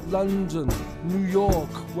 London, New York,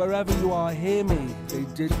 wherever you are, hear me. They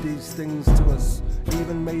did these things to us,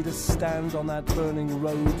 even made us stand on that burning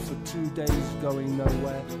road for 2 days going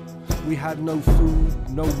nowhere. We had no food,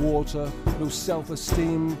 no water, no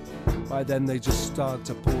self-esteem. By then they just started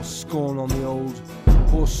to pour scorn on the old,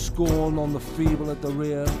 pour scorn on the feeble at the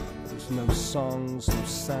rear. There's no songs, no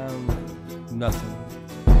sound, nothing.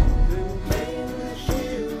 They were mainly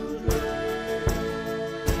children.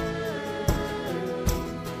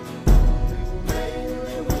 They were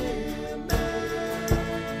mainly women.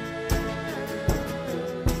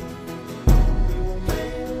 They were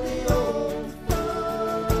mainly old folks.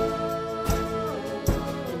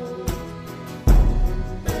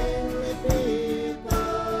 Mainly people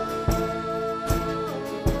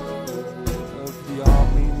of the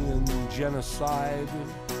Armenian genocide.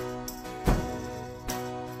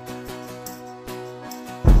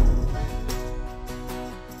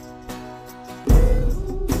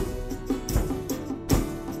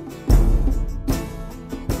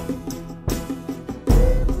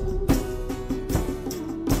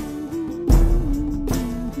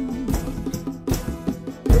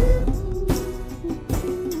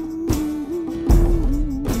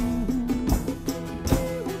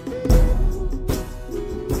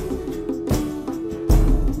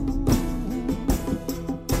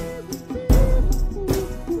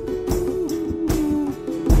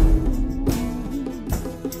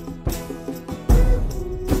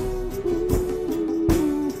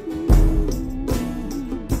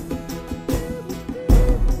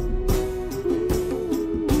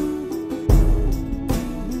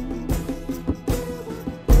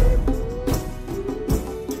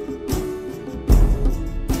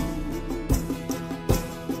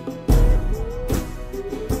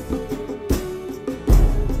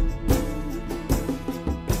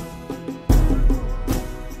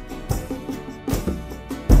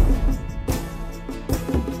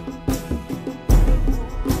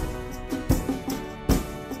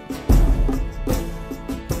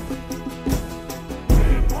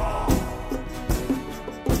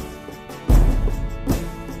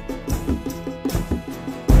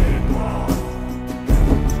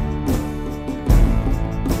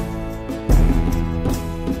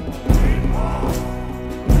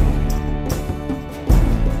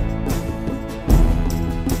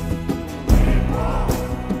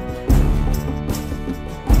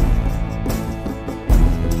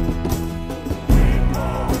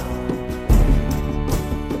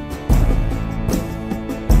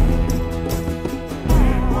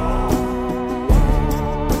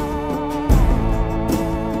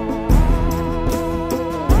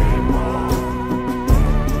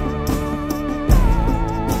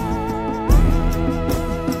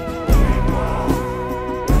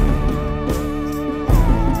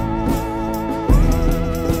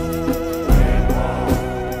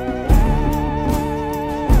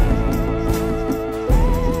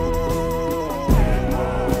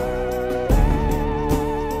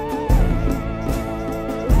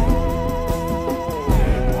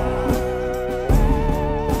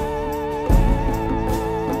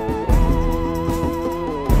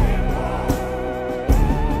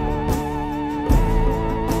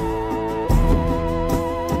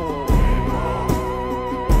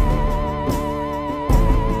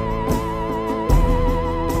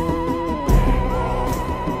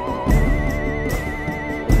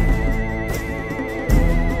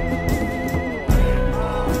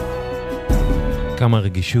 כמה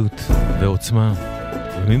רגישות ועוצמה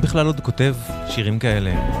ומי בכלל עוד כותב שירים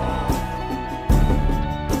כאלה?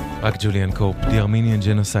 רק ג'וליאן קופ, The Armenian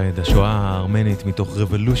Genocide, השואה הארמנית מתוך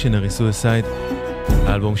Revolutionary Suicide,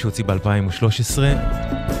 האלבום שהוציא ב-2013,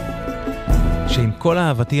 שעם כל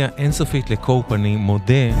אהבתי האינסופית לקופ אני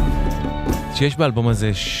מודה שיש באלבום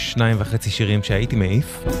הזה 2.5 שירים שהייתי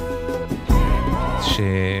מעיף,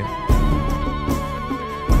 שהם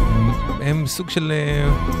סוג של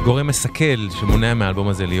גורם מסכל שמונע מהאלבום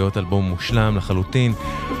הזה להיות אלבום מושלם לחלוטין,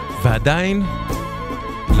 ועדיין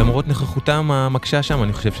למרות נוכחותם המקשה שם,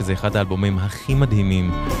 אני חושב שזה אחד האלבומים הכי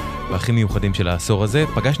מדהימים והכי מיוחדים של העשור הזה.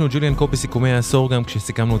 פגשנו את ג'וליאן קופ בסיכומי העשור גם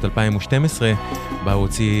כשסיכמנו את 2012, בה הוא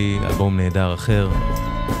הוציא אלבום נהדר אחר,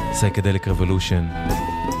 Psychedelic Revolution.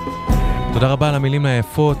 תודה רבה על המילים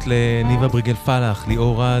היפות לניבה בריגל פלח,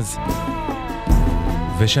 ליאור רז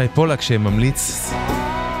ושי פולק שממליץ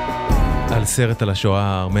על סרט על השואה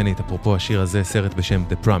הארמנית, אפרופו השיר הזה, סרט בשם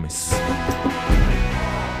The Promise.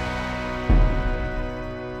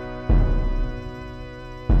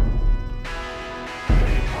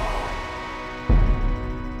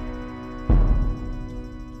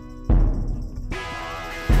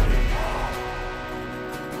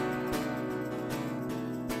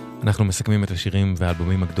 אנחנו מסכמים את השירים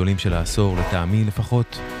והאלבומים הגדולים של העשור, לטעמי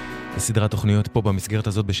לפחות, בסדרת תוכניות פה במסגרת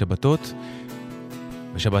הזאת בשבתות.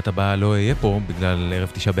 בשבת הבאה לא אהיה פה בגלל ערב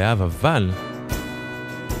תשעה באב, אבל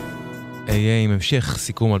אהיה עם המשך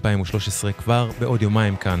סיכום 2013 כבר בעוד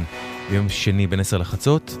יומיים כאן, ביום שני בין 10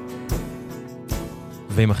 לחצות,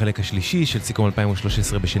 ועם החלק השלישי של סיכום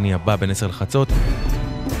 2013 בשני הבא בין 10 לחצות,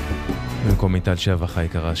 במקום מיטל שבח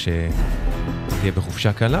היקרה שתהיה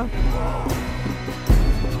בחופשה קלה.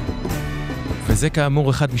 וזה כאמור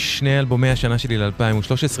אחד משני אלבומי השנה שלי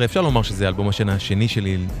ל-2013, אפשר לומר שזה אלבום השנה השני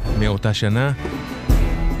שלי מאותה שנה,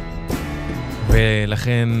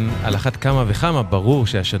 ולכן על אחת כמה וכמה ברור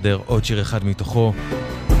שאשדר עוד שיר אחד מתוכו,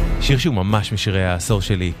 שיר שהוא ממש משירי העשור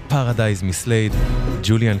שלי, Paradise Mislaid,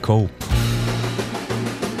 ג'וליאן קופ.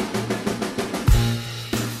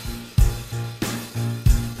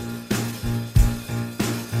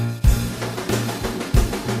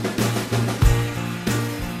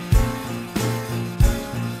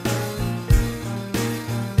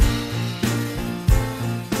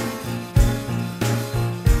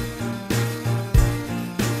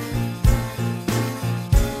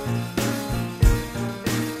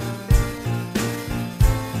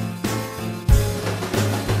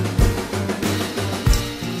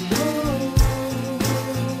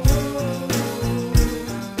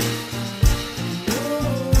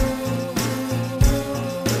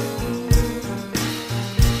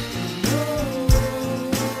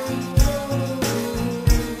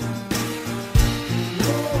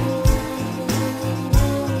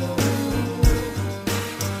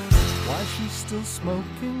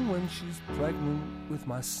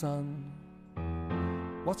 Son,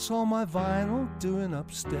 what's all my vinyl doing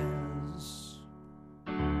upstairs?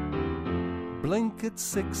 Blink at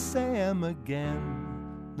 6 a.m. again.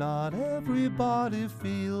 Not everybody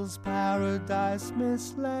feels paradise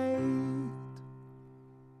mislaid.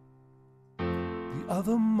 The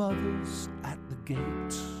other mothers at the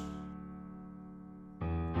gate,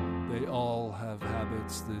 they all have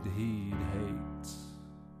habits that he'd hate.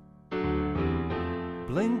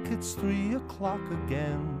 Blink, it's 3 o'clock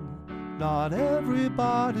again. Not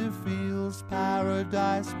everybody feels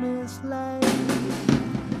paradise mislaid.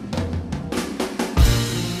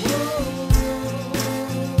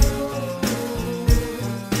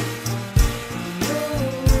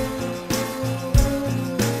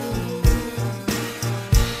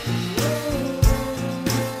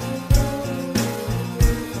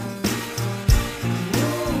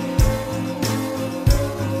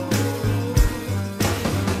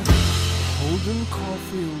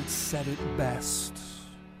 Said it best.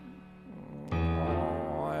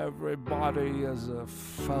 Oh, everybody is a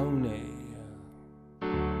phony.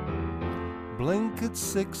 Blink at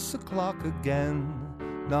 6 o'clock again.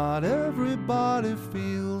 Not everybody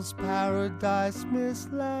feels paradise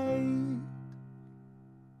mislaid.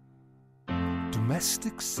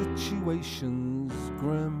 Domestic situations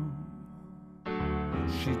grim.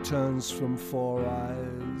 She turns from 4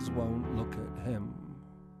 eyes, won't look at him.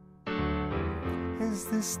 Is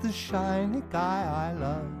this the shiny guy I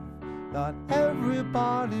love? Not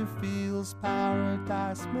everybody feels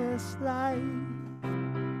paradise mislaid.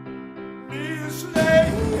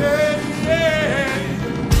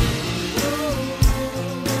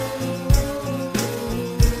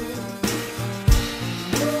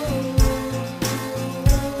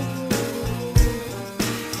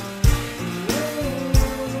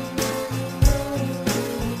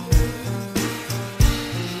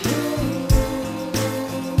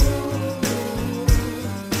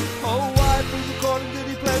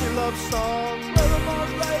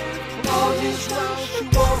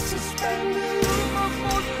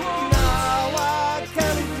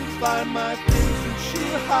 find my things and she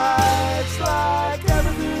hides like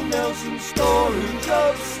everything else in stories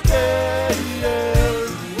upstairs.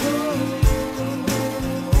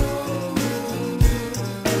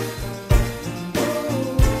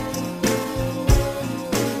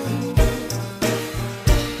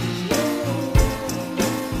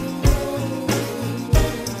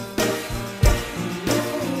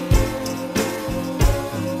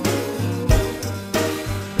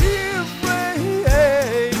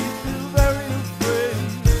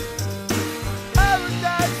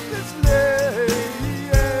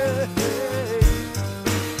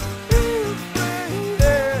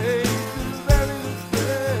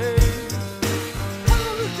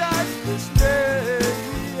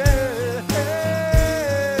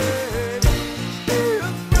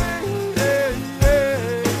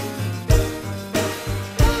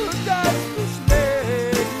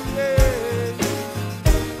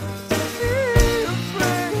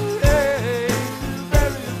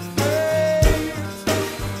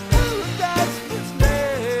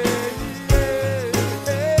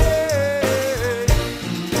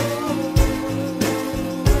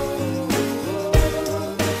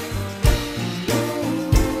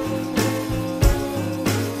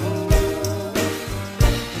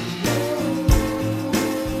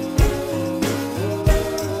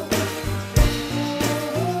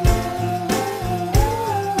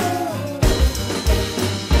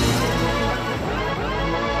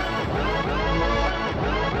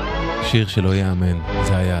 שיר שלא יאמן,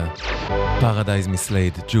 זה היה פרדייז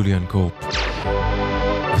מסלייד, ג'וליאן קופ.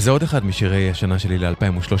 וזה עוד אחד משירי השנה שלי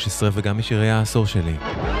ל-2013 וגם משירי העשור שלי.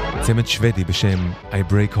 צמד שוודי בשם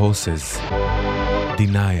I Break Horses,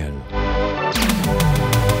 Denial.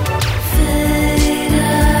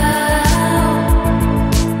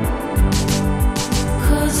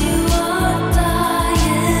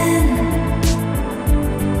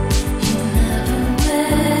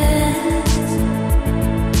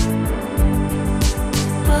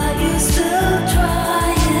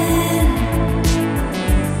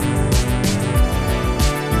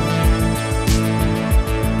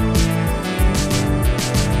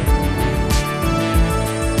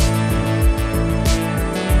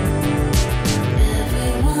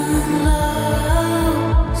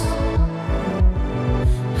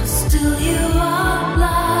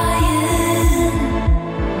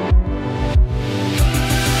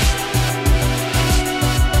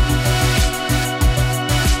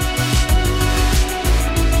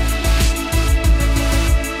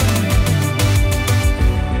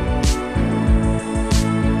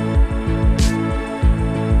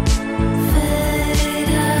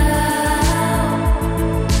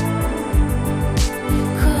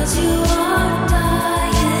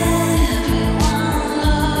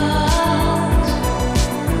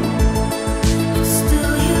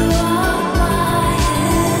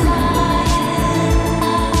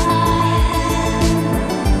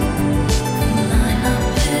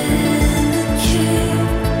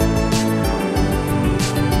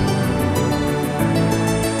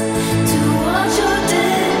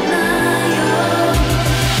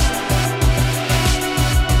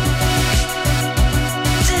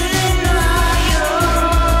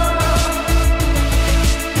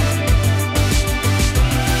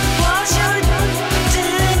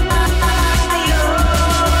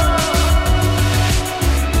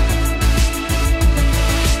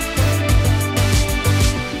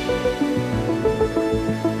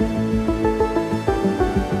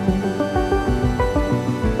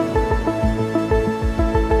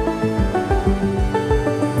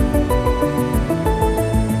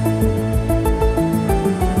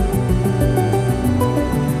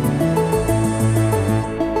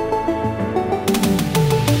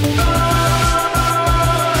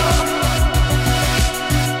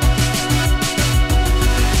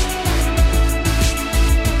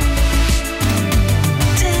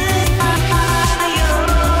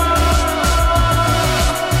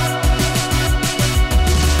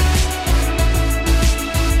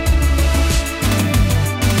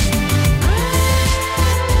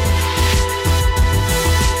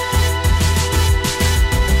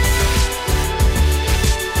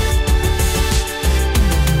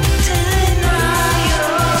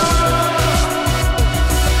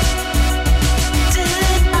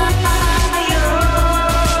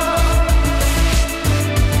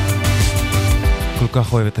 כל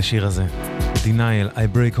כך אוהב את השיר הזה, Denial,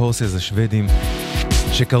 I Break Horses, השוודים,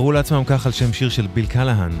 שקראו לעצמם כך על שם שיר של ביל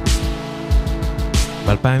קלהן.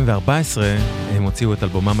 ב-2014 הם הוציאו את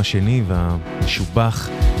אלבומם השני והמשובח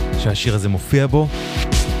שהשיר הזה מופיע בו,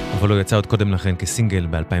 אבל הוא יצא עוד קודם לכן כסינגל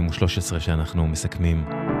ב-2013 שאנחנו מסכמים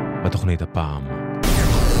בתוכנית הפעם.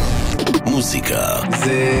 מוזיקה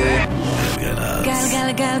זה גלגלצ.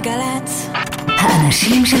 גלגלגלגלצ.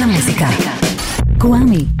 האנשים של המוזיקה.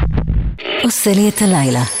 קוואמי עושה לי את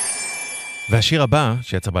הלילה. והשיר הבא,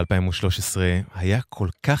 שיצא ב-2013, היה כל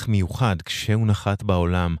כך מיוחד כשהוא נחת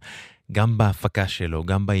בעולם, גם בהפקה שלו,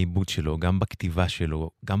 גם בעיבוד שלו, גם בכתיבה שלו,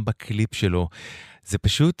 גם בקליפ שלו. זה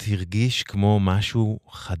פשוט הרגיש כמו משהו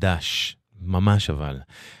חדש, ממש אבל.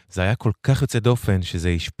 זה היה כל כך יוצא דופן שזה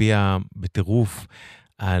השפיע בטירוף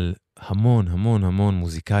על המון המון המון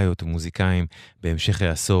מוזיקאיות ומוזיקאים בהמשך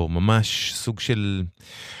העשור. ממש סוג של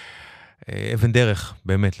אבן דרך,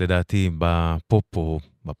 באמת לדעתי,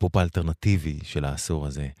 בפופ האלטרנטיבי של העשור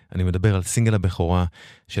הזה. אני מדבר על סינגל הבכורה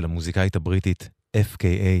של המוזיקאית הבריטית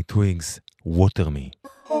FKA Twigs, Water Me.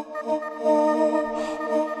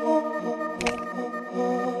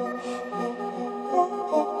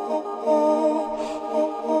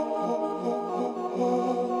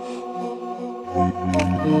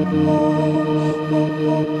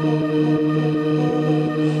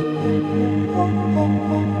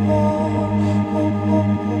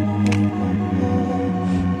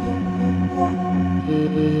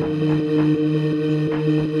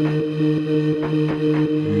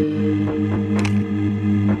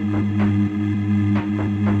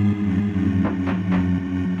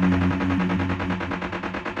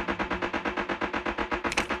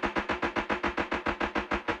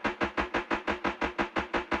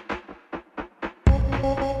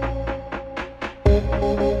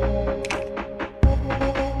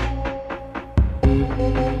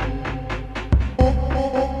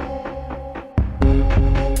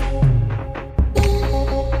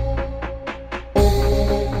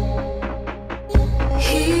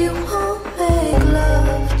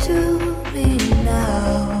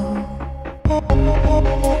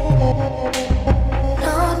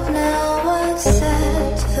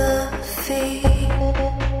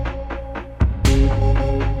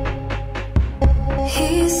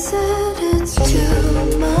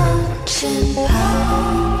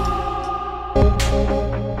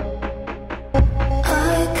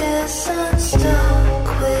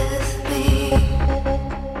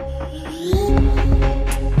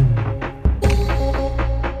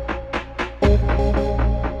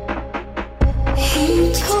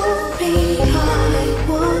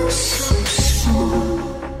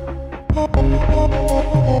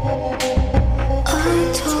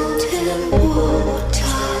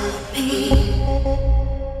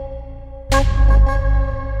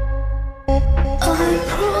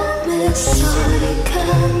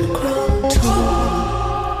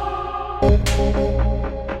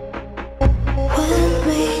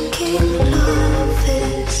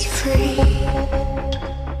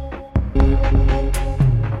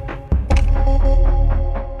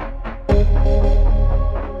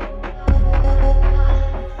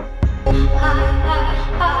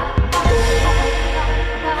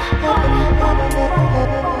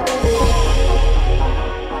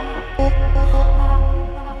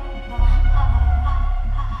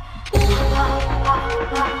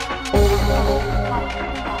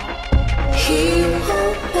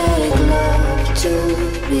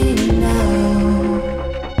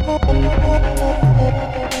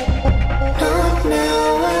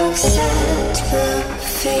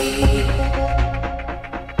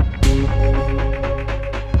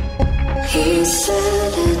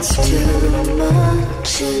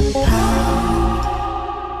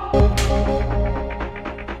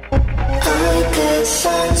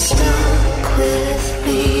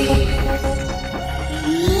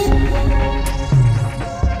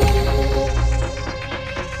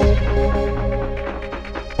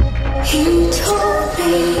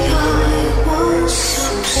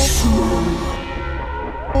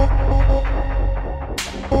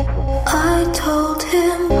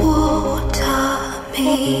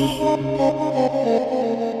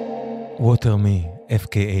 Water Me,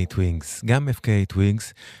 FKA Twigs. גם FKA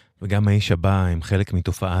Twigs וגם האיש הבא הם חלק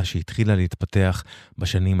מתופעה שהתחילה להתפתח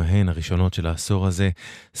בשנים ההן הראשונות של העשור הזה,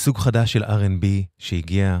 סוג חדש של R&B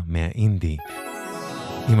שהגיע מהאינדי,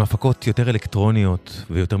 עם הפקות יותר אלקטרוניות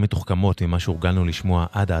ויותר מתוחכמות ממה שהורגלנו לשמוע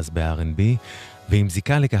עד אז ב-R&B, ועם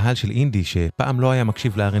זיקה לקהל של אינדי שפעם לא היה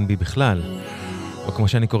מקשיב ל-R&B בכלל, או כמו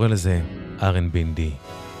שאני קורא לזה, R&B.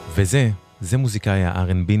 וזה מוזיקאי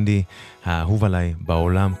ה-R&B האהוב עליי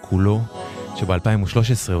בעולם כולו,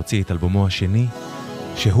 שב-2013 הוציא את אלבומו השני,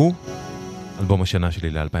 שהוא אלבום השנה שלי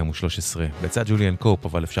ל-2013, בצד ג'וליאן קופ,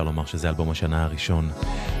 אבל אפשר לומר שזה אלבום השנה הראשון.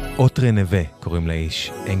 אוטרה נווה קוראים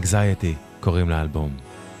לאיש, אנגזייטי קוראים לאלבום.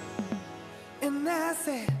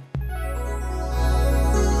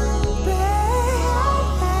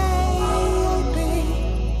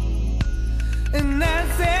 And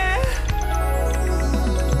that's it.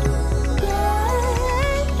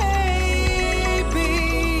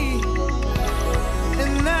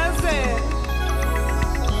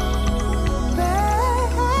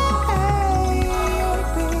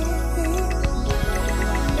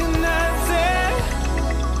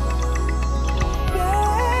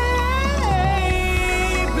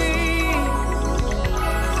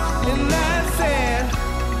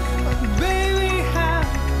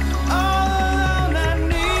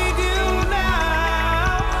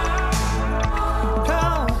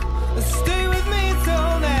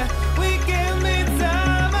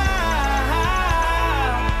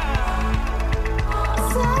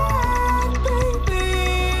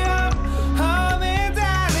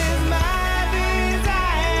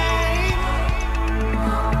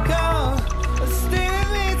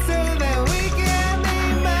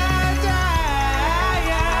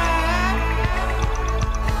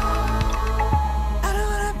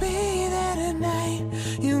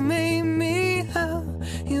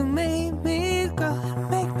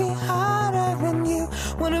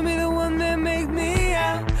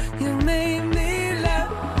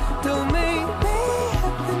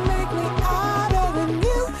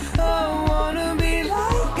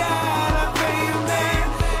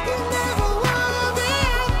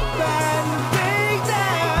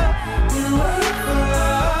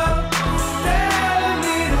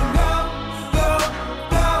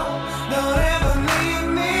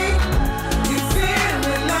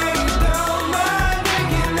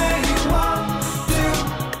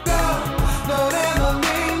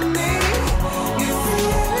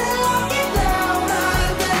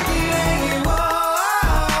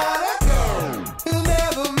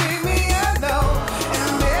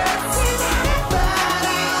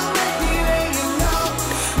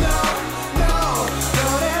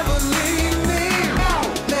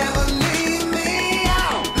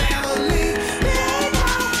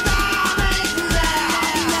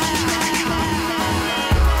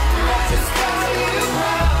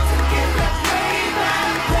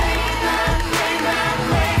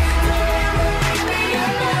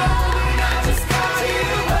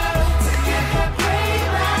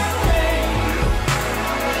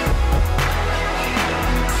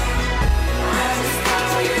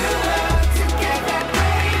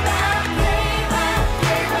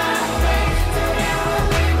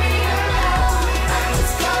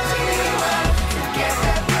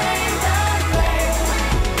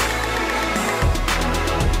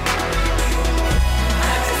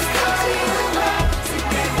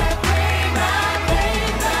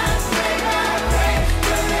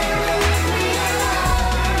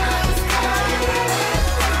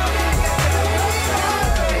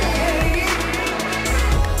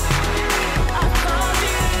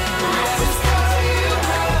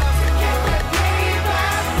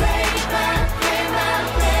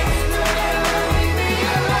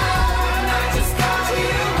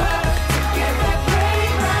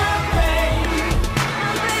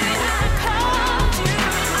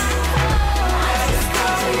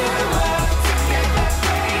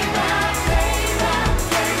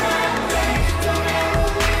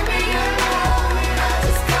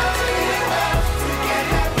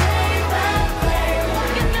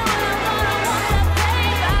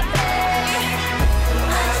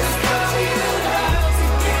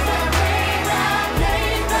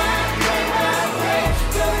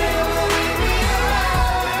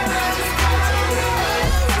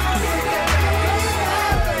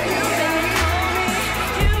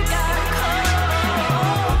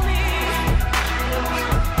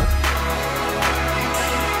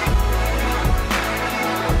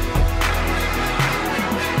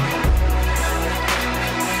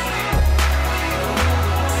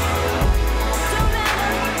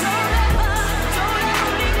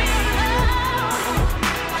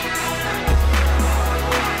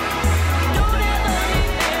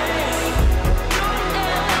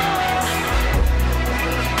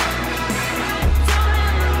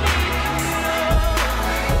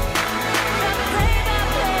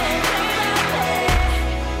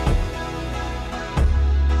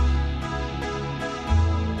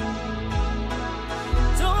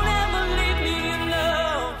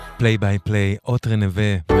 פליי ביי פליי, אוטרה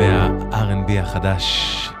נווה וה-R&B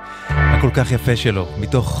החדש הכל כך יפה שלו,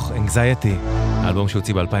 מתוך אנגזייטי, האלבום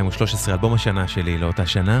שהוציא ב-2013, אלבום השנה שלי לאותה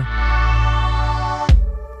שנה,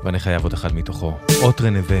 ואני חייב עוד אחד מתוכו, אוטרה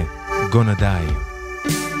נווה, Gonna Die.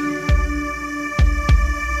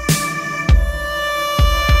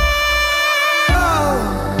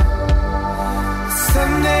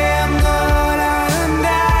 Someday I'm gonna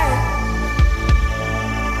die.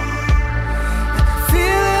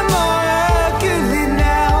 Feeling more acutely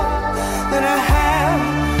now than I have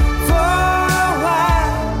for a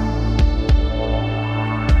while.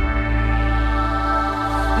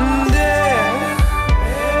 There,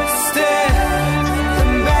 stare in the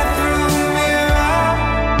bathroom mirror.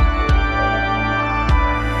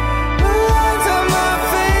 The lights on my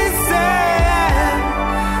face and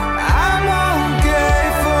I'm okay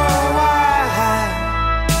for a while.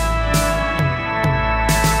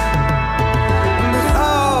 But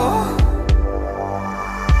oh,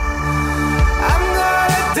 I'm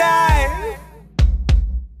gonna die.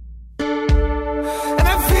 And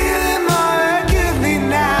I'm feeling more acutely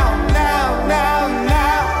now than I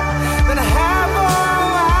have for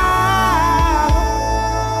a while.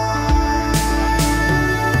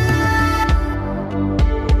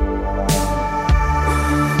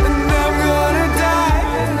 And I'm gonna die.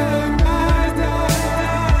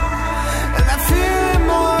 And I'm feeling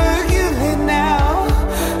more acutely now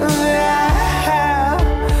than I have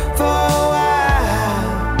for a while.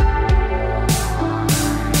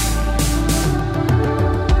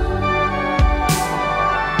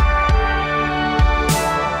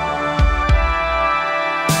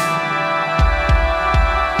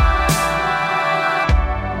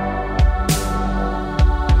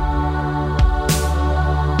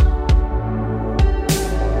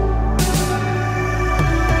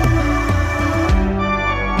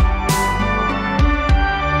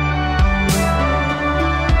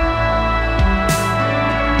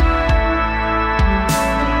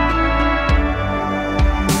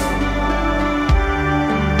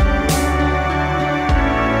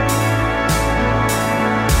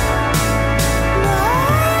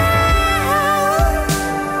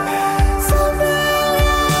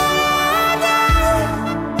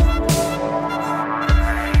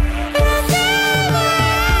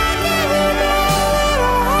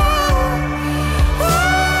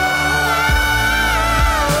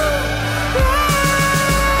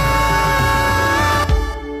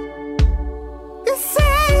 You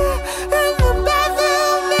say in the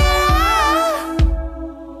bathroom mirror,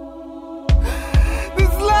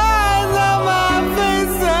 this lies on my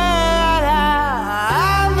face and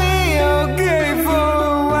I'll be okay for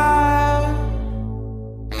a while.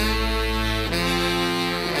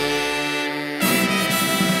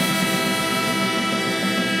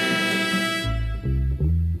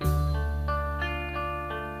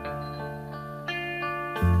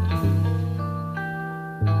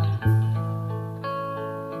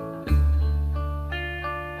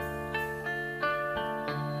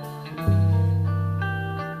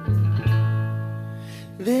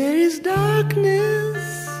 There is darkness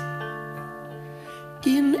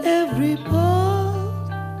in every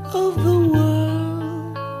part of the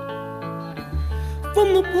world, from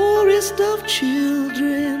the poorest of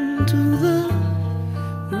children to the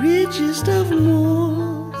richest of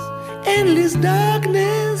moors. Endless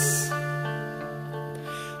darkness,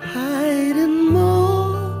 hiding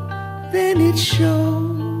more than it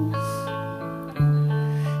shows.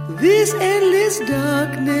 This endless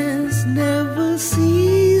darkness never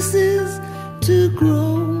ceases to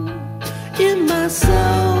grow in my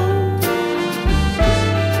soul,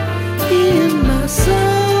 in my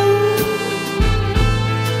soul,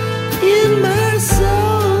 in my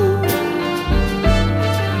soul,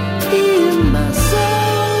 in my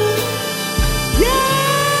soul,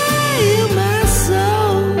 yeah, in my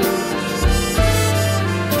soul,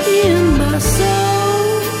 in my soul,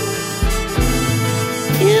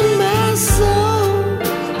 in my soul,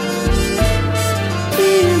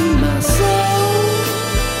 in my soul.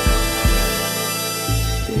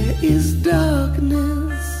 There is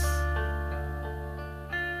darkness.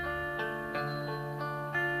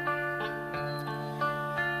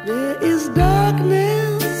 There is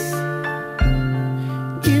darkness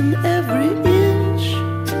in every inch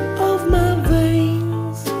of my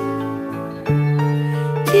veins,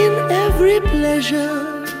 in every pleasure,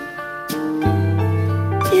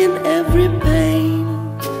 in every pain.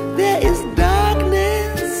 There is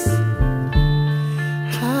darkness,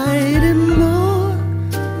 hiding more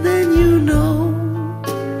than you know.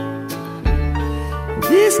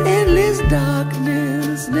 This endless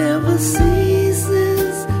darkness never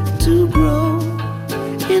ceases to grow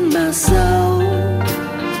in my soul,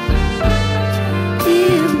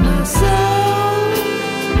 in my soul,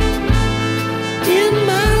 in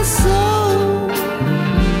my soul,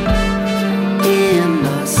 in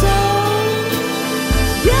my soul,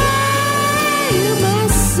 yeah, in my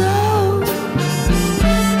soul,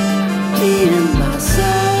 in my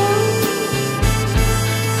soul,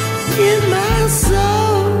 in my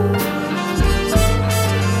soul,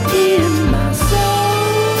 in my soul.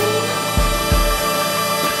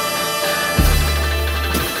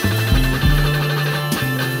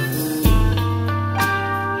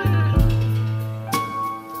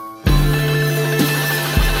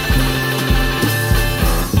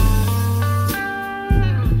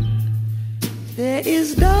 There is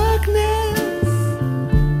darkness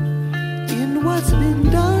in what's been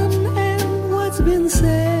done and what's been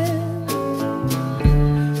said.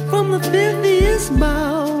 From the filthiest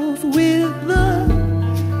mouth with the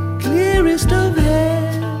clearest of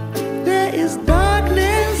head, there is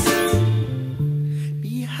darkness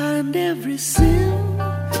behind every sin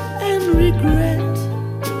and regret.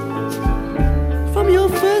 From your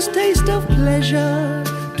first taste of pleasure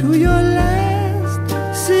to your last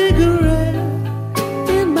cigarette,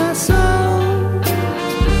 in my soul,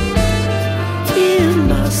 in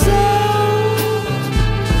my soul,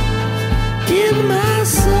 in my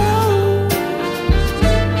soul,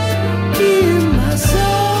 in my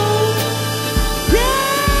soul,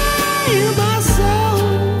 yeah, in my soul,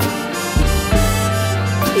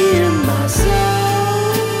 in my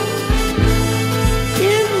soul,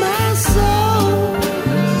 in my soul,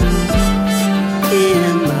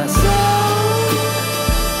 in my soul,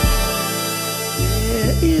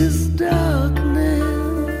 there is darkness.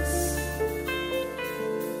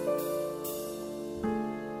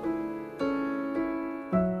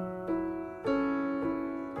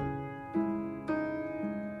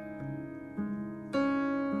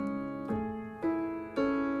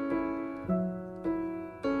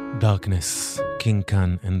 Darkness, King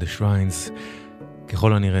Khan and the Shrines.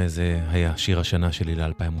 ככל הנראה זה היה שיר השנה שלי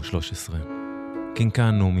ל-2013. קינג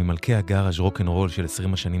קאן הוא ממלכי הגאראז' רוק'נ'רול של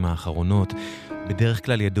 20 השנים האחרונות, בדרך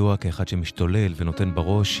כלל ידוע כאחד שמשתולל ונותן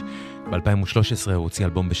בראש. ב-2013 הוא הוציא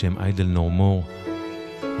אלבום בשם Idle No More,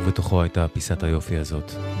 ובתוכו הייתה פיסת היופי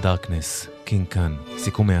הזאת, Darkness, קינג קאן,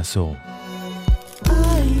 סיכום מהעשור. I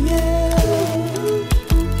am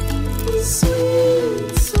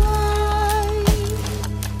sweet swine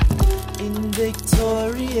in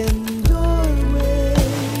Victorian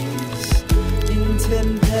doorways, in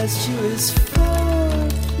tempestuous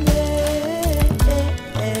foreplay.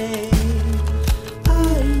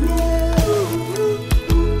 I am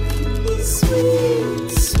sweet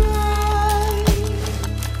swine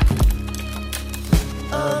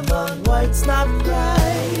among whites not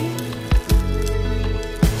bright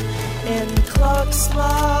and clock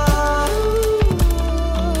smile.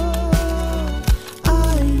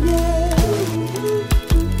 I am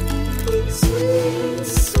sweet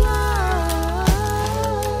swine,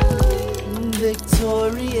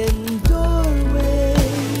 Victorian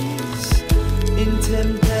doorways, in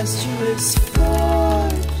tempestuous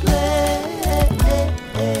foreplay.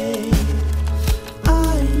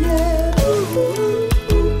 I am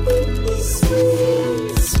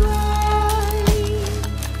sweet swine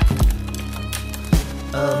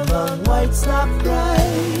among whites not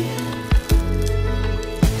bright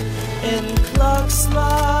and clock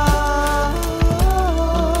smart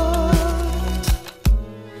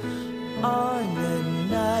on a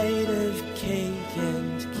night of cake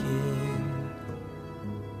and kin,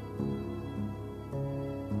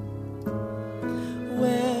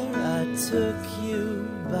 where I took you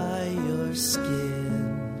by your skin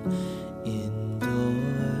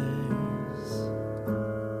indoors.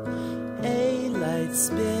 A light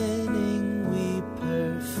spinning, we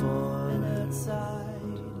performed.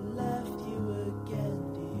 Outside, left you again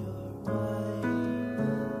to your wife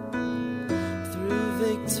through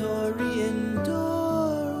Victorian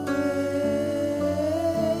doorways.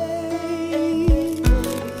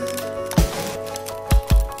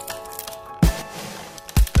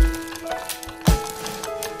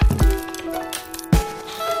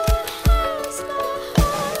 How's my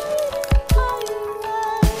heart? Are you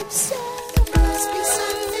upset? Must be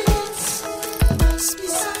something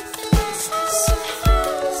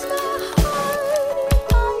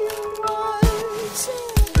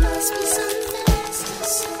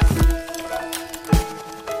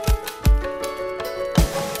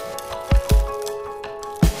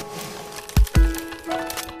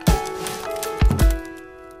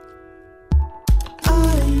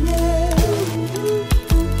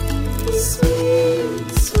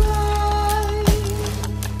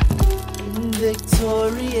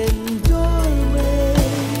Victorian doorways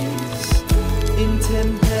in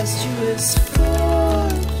tempestuous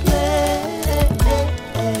foreplay.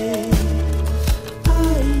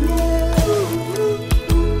 I am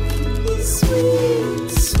the sweet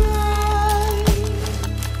swine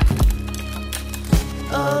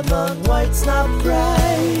among whites not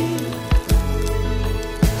bright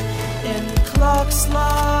and clocks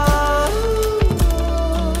lost.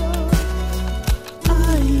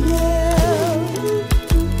 I am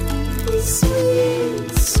the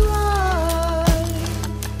sweet swine,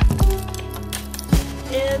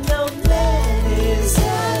 and no man is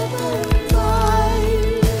ever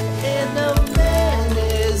mine, and no man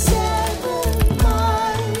is ever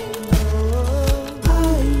mine.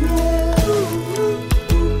 I am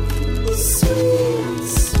the sweet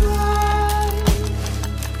swine,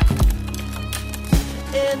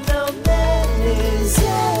 and no man is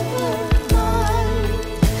ever mine,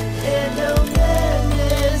 and no man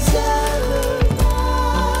is ever mine.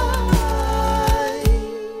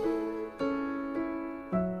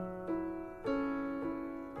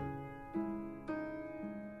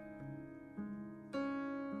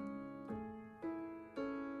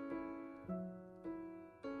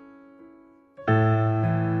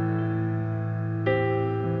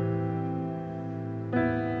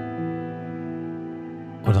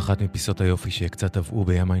 עוד אחת מפיסות היופי שקצת טבעו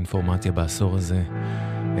בים האינפורמציה בעשור הזה.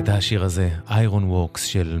 את השיר הזה, Iron Walks,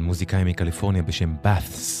 של מוזיקאי מקליפורניה בשם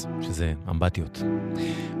Baths, שזה אמבטיות.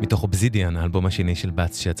 מתוך אובזידיאן, האלבום השני של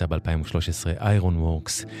Baths שיצא ב-2013, Iron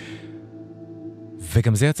Walks.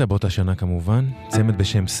 וגם זה יצא באותה שנה כמובן, צמד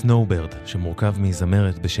בשם Snowbird, שמורכב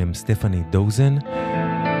מזמרת בשם סטפני דוזן,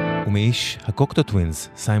 ומאיש הקוקטו טווינס,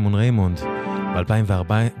 סיימון ריימונד.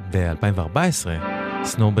 ב-2014,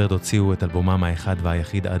 סנואוברד הוציאו את אלבומם האחד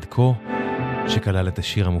והיחיד עד כה, שכלל את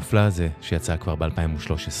השיר המופלא הזה שיצא כבר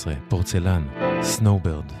ב-2013, פורצלן,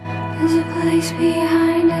 סנואוברד. There's a place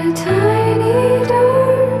behind a tiny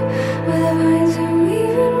door where the vines are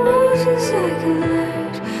weaving roses that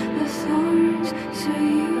collect the thorns so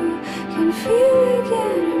you can feel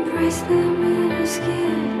again and press them in our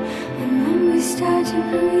skin. And when we start to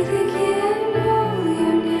breathe again, oh,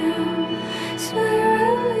 you're now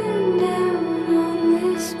spiraling down on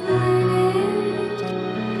this planet.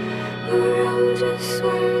 We're all just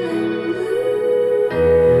swirling blue.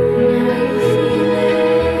 Now you feel it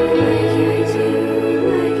like I do,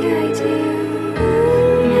 like I do. Now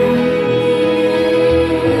you mean it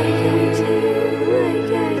like I do,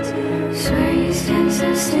 like I do. Swear you stand so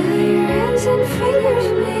still, your hands and fingers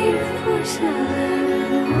made of porcelain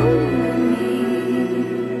holding me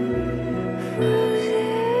frozen.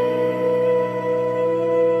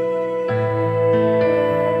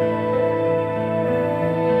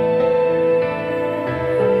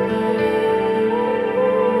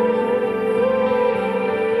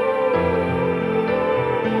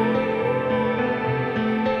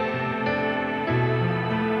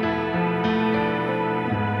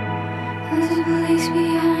 There's a place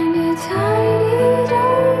behind a tiny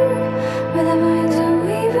door where the vines are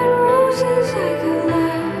weaving roses that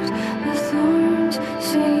collect the thorns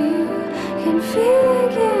so you can feel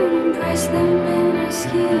again and press them in our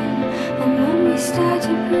skin. And when we start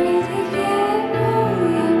to breathe again, oh,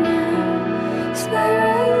 you're now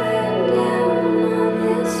spiraling down on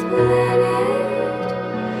this planet.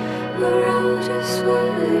 We're all just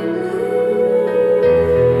swirling blue.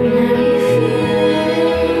 Now you feel it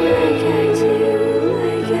like I do,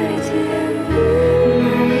 like I do.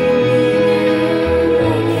 Now you mean it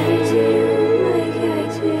like I do, like I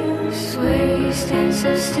do. Swear you stand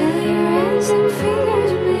so still, your hands and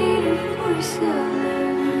fingers made of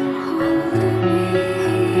porcelain holding me.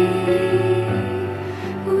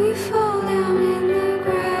 We fall down in the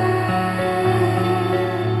grass.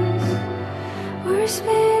 We're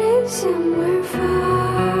spinning somewhere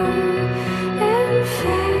far and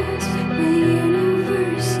fast. The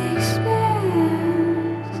universe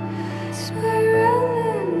expands,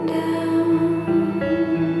 spiraling down.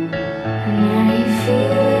 Now you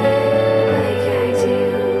feel it like I do,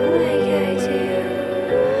 like I do.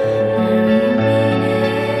 Now you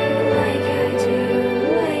mean it like I do,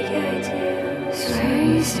 like I do. Swear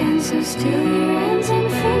you stand so still, your hands and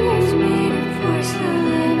fingers made of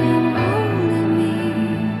porcelain and holding me,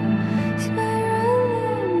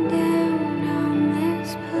 spiraling down on this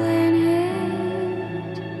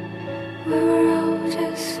planet. We're all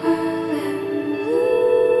just swirling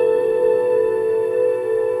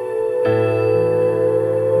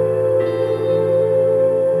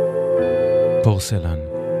פורסלן,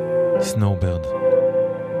 סנואוברד,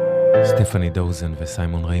 סטפני דוזן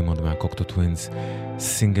וסיימון ריימונד מהקוקטו טווינס,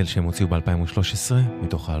 סינגל שהם הוציאו ב-2013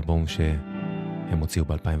 מתוך האלבום הם הוציאו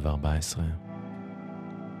ב-2014.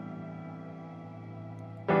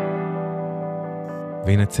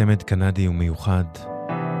 והנה צמד קנדי ומיוחד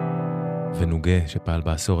ונוגה שפעל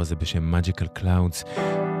בעשור הזה בשם Magical Clouds.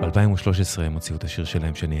 ב-2013 הם הוציאו את השיר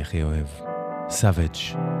שלהם שאני הכי אוהב,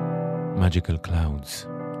 Savage, Magical Clouds.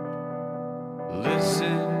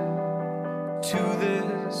 Listen to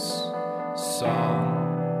this song.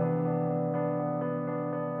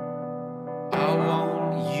 I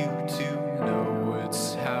want you to know it's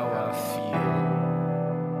how I feel.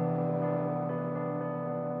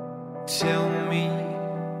 Tell me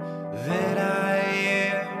that I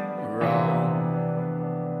am wrong.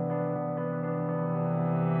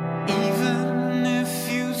 Even if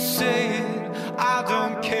you say it, I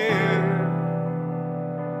don't care.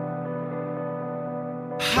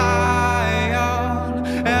 High on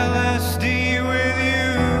LSD with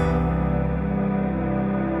you,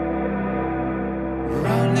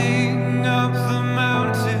 running up the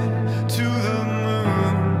mountain to the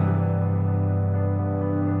moon.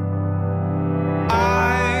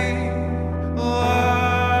 I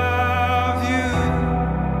love you,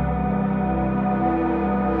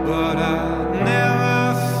 but I never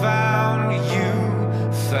found you,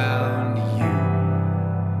 found you.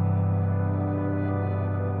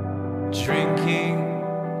 Drinking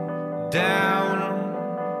downtown,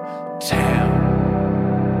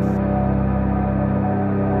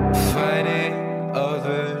 fighting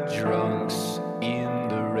other drunks in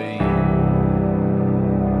the rain.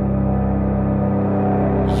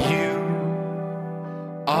 You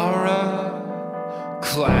are a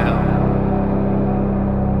clown,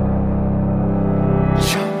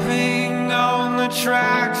 jumping on the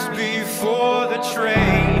tracks before the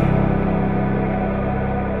train.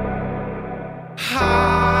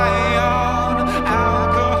 High on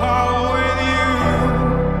alcohol with you,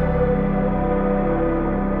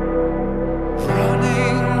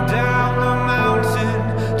 running down the mountain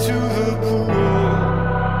to the pool.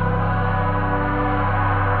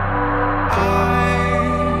 I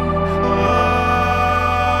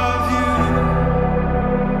love you,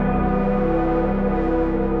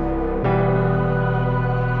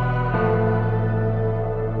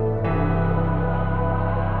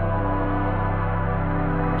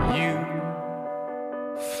 you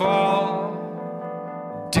fall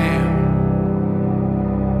down,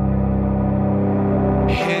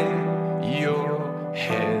 hit your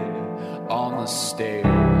head on the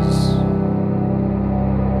stairs.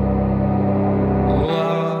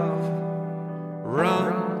 Love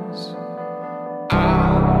runs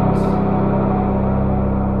out.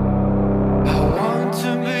 I want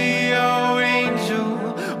to be your angel,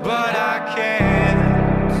 but I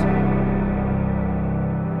can't.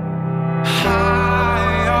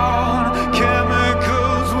 High on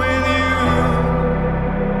chemicals with you,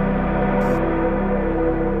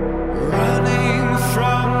 running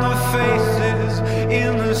from the faces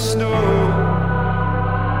in the snow.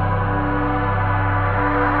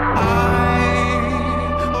 I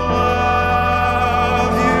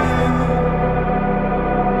love you,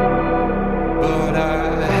 but I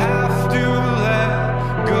have to let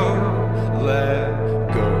go, let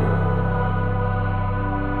go.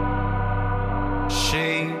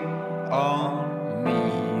 Shame on me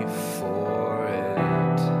for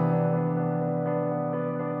it.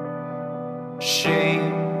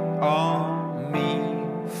 Shame on me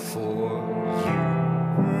for you.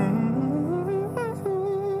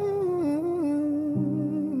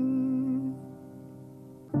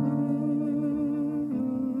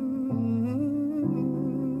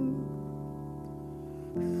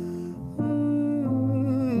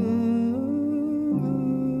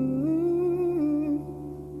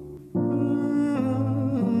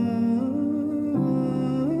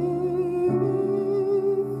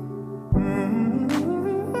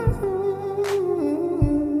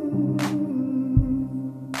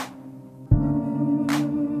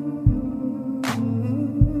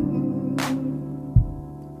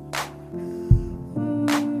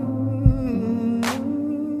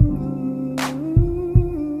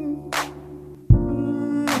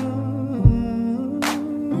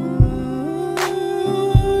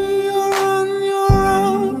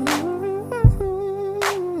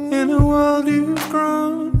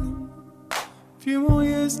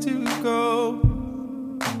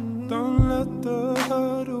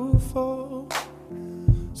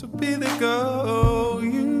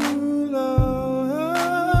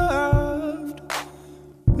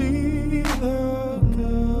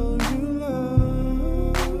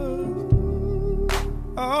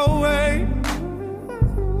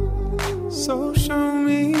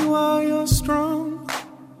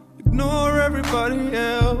 everybody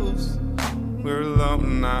else. We're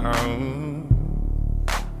now.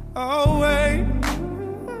 Oh wait,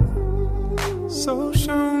 so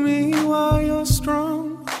show me why you're strong.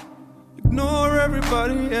 Ignore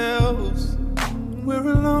everybody else. We're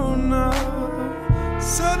alone now.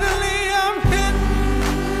 Suddenly I'm hit.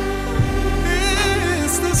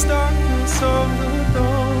 It's this darkness of the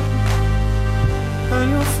dawn, and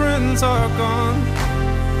your friends are gone,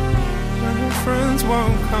 and your friends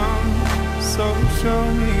won't come. So show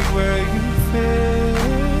me where you fit.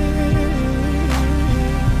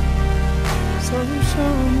 So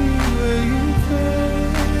show me where you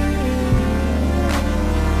fit.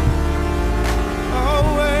 Oh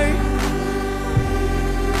wait,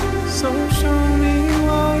 so show me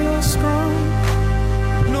why you're strong.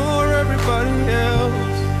 Ignore everybody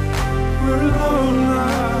else. We're alone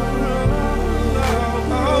now.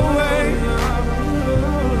 Oh wait.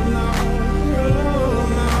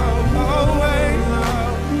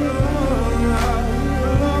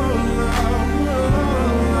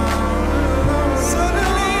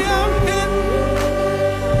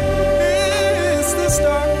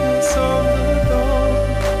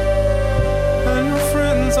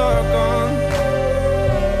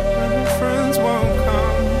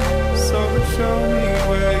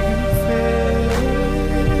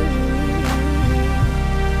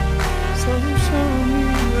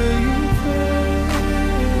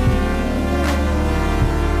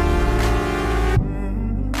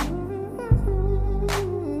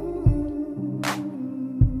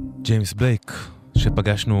 ג'יימס בלייק,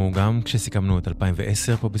 שפגשנו גם כשסיכמנו את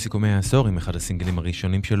 2010 פה בסיכומי העשור עם אחד הסינגלים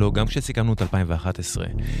הראשונים שלו, גם כשסיכמנו את 2011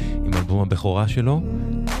 עם אלבום הבכורה שלו,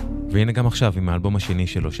 והנה גם עכשיו עם האלבום השני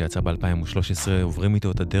שלו שיצא ב-2013, עוברים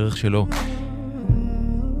איתו את הדרך שלו.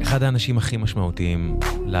 אחד האנשים הכי משמעותיים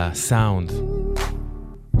לסאונד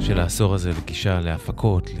של העשור הזה, לגישה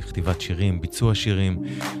להפקות, לכתיבת שירים, ביצוע שירים,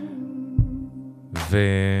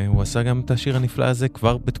 והוא עשה גם את השיר הנפלא הזה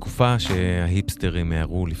כבר בתקופה שההיפסטרים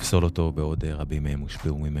הערו לפסול אותו, בעוד רבים מהם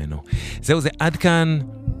הושפעו ממנו. זהו, זה עד כאן,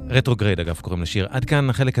 רטרוגרייד אגב קוראים לשיר, עד כאן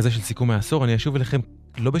החלק הזה של סיכום העשור. אני אשוב אליכם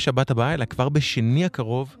לא בשבת הבאה, אלא כבר בשני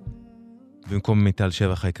הקרוב, במקום במיטה על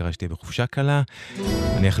שבח היקרה שתהיה בחופשה קלה.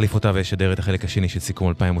 אני אחליף אותה ואשדר את החלק השני של סיכום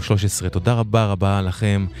 2013. תודה רבה רבה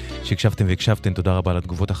לכם שהקשבתם והקשבתם, תודה רבה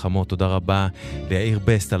לתגובות החמות, תודה רבה ליאיר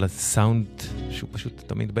בסט על הסאונד שהוא פשוט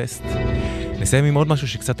תמיד בסט. נסיים עם עוד משהו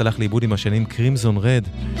שקצת הלך לאיבוד עם השנים, קרימזון רד,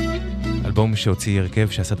 אלבום שהוציא הרכב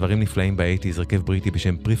שעשה דברים נפלאים ב-80s, הרכב בריטי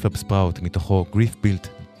בשם פריפאב ספראוט, מתוכו גריף בילט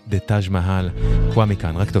דה טאג' מהל. קוואמי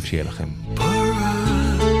כאן, רק טוב שיהיה לכם.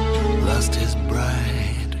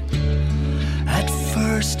 At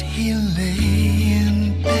first he lay in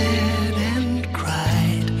bed and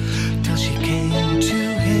cried till she came to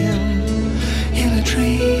him in a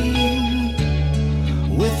dream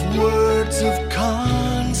with words of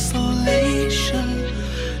consolation.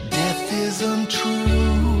 Death is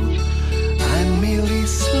untrue, I'm merely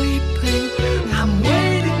sleeping, I'm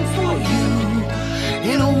waiting for you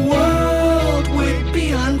in a world way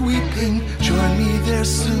beyond weeping. Join me there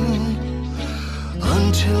soon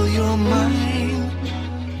until you're mine.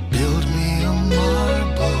 Build me a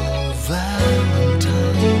marble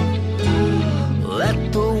Valentine. Let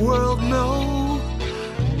the world know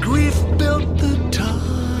grief built the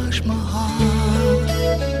Taj Mahal.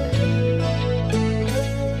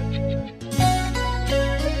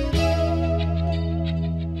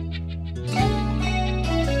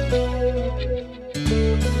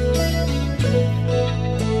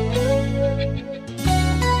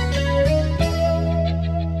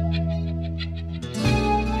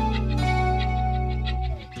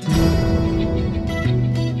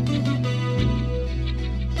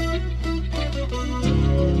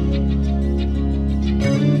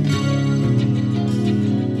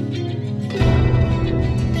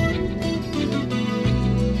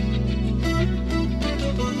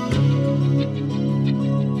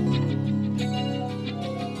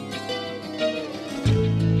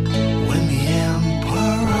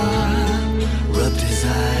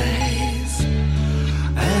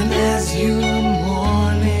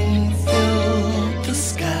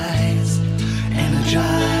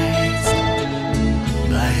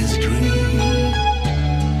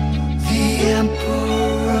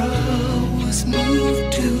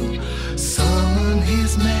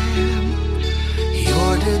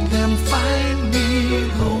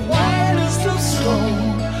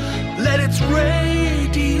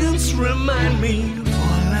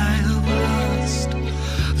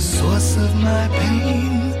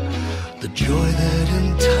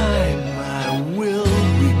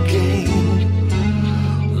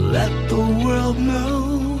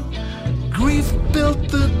 Grief built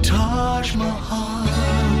the Taj Mahal.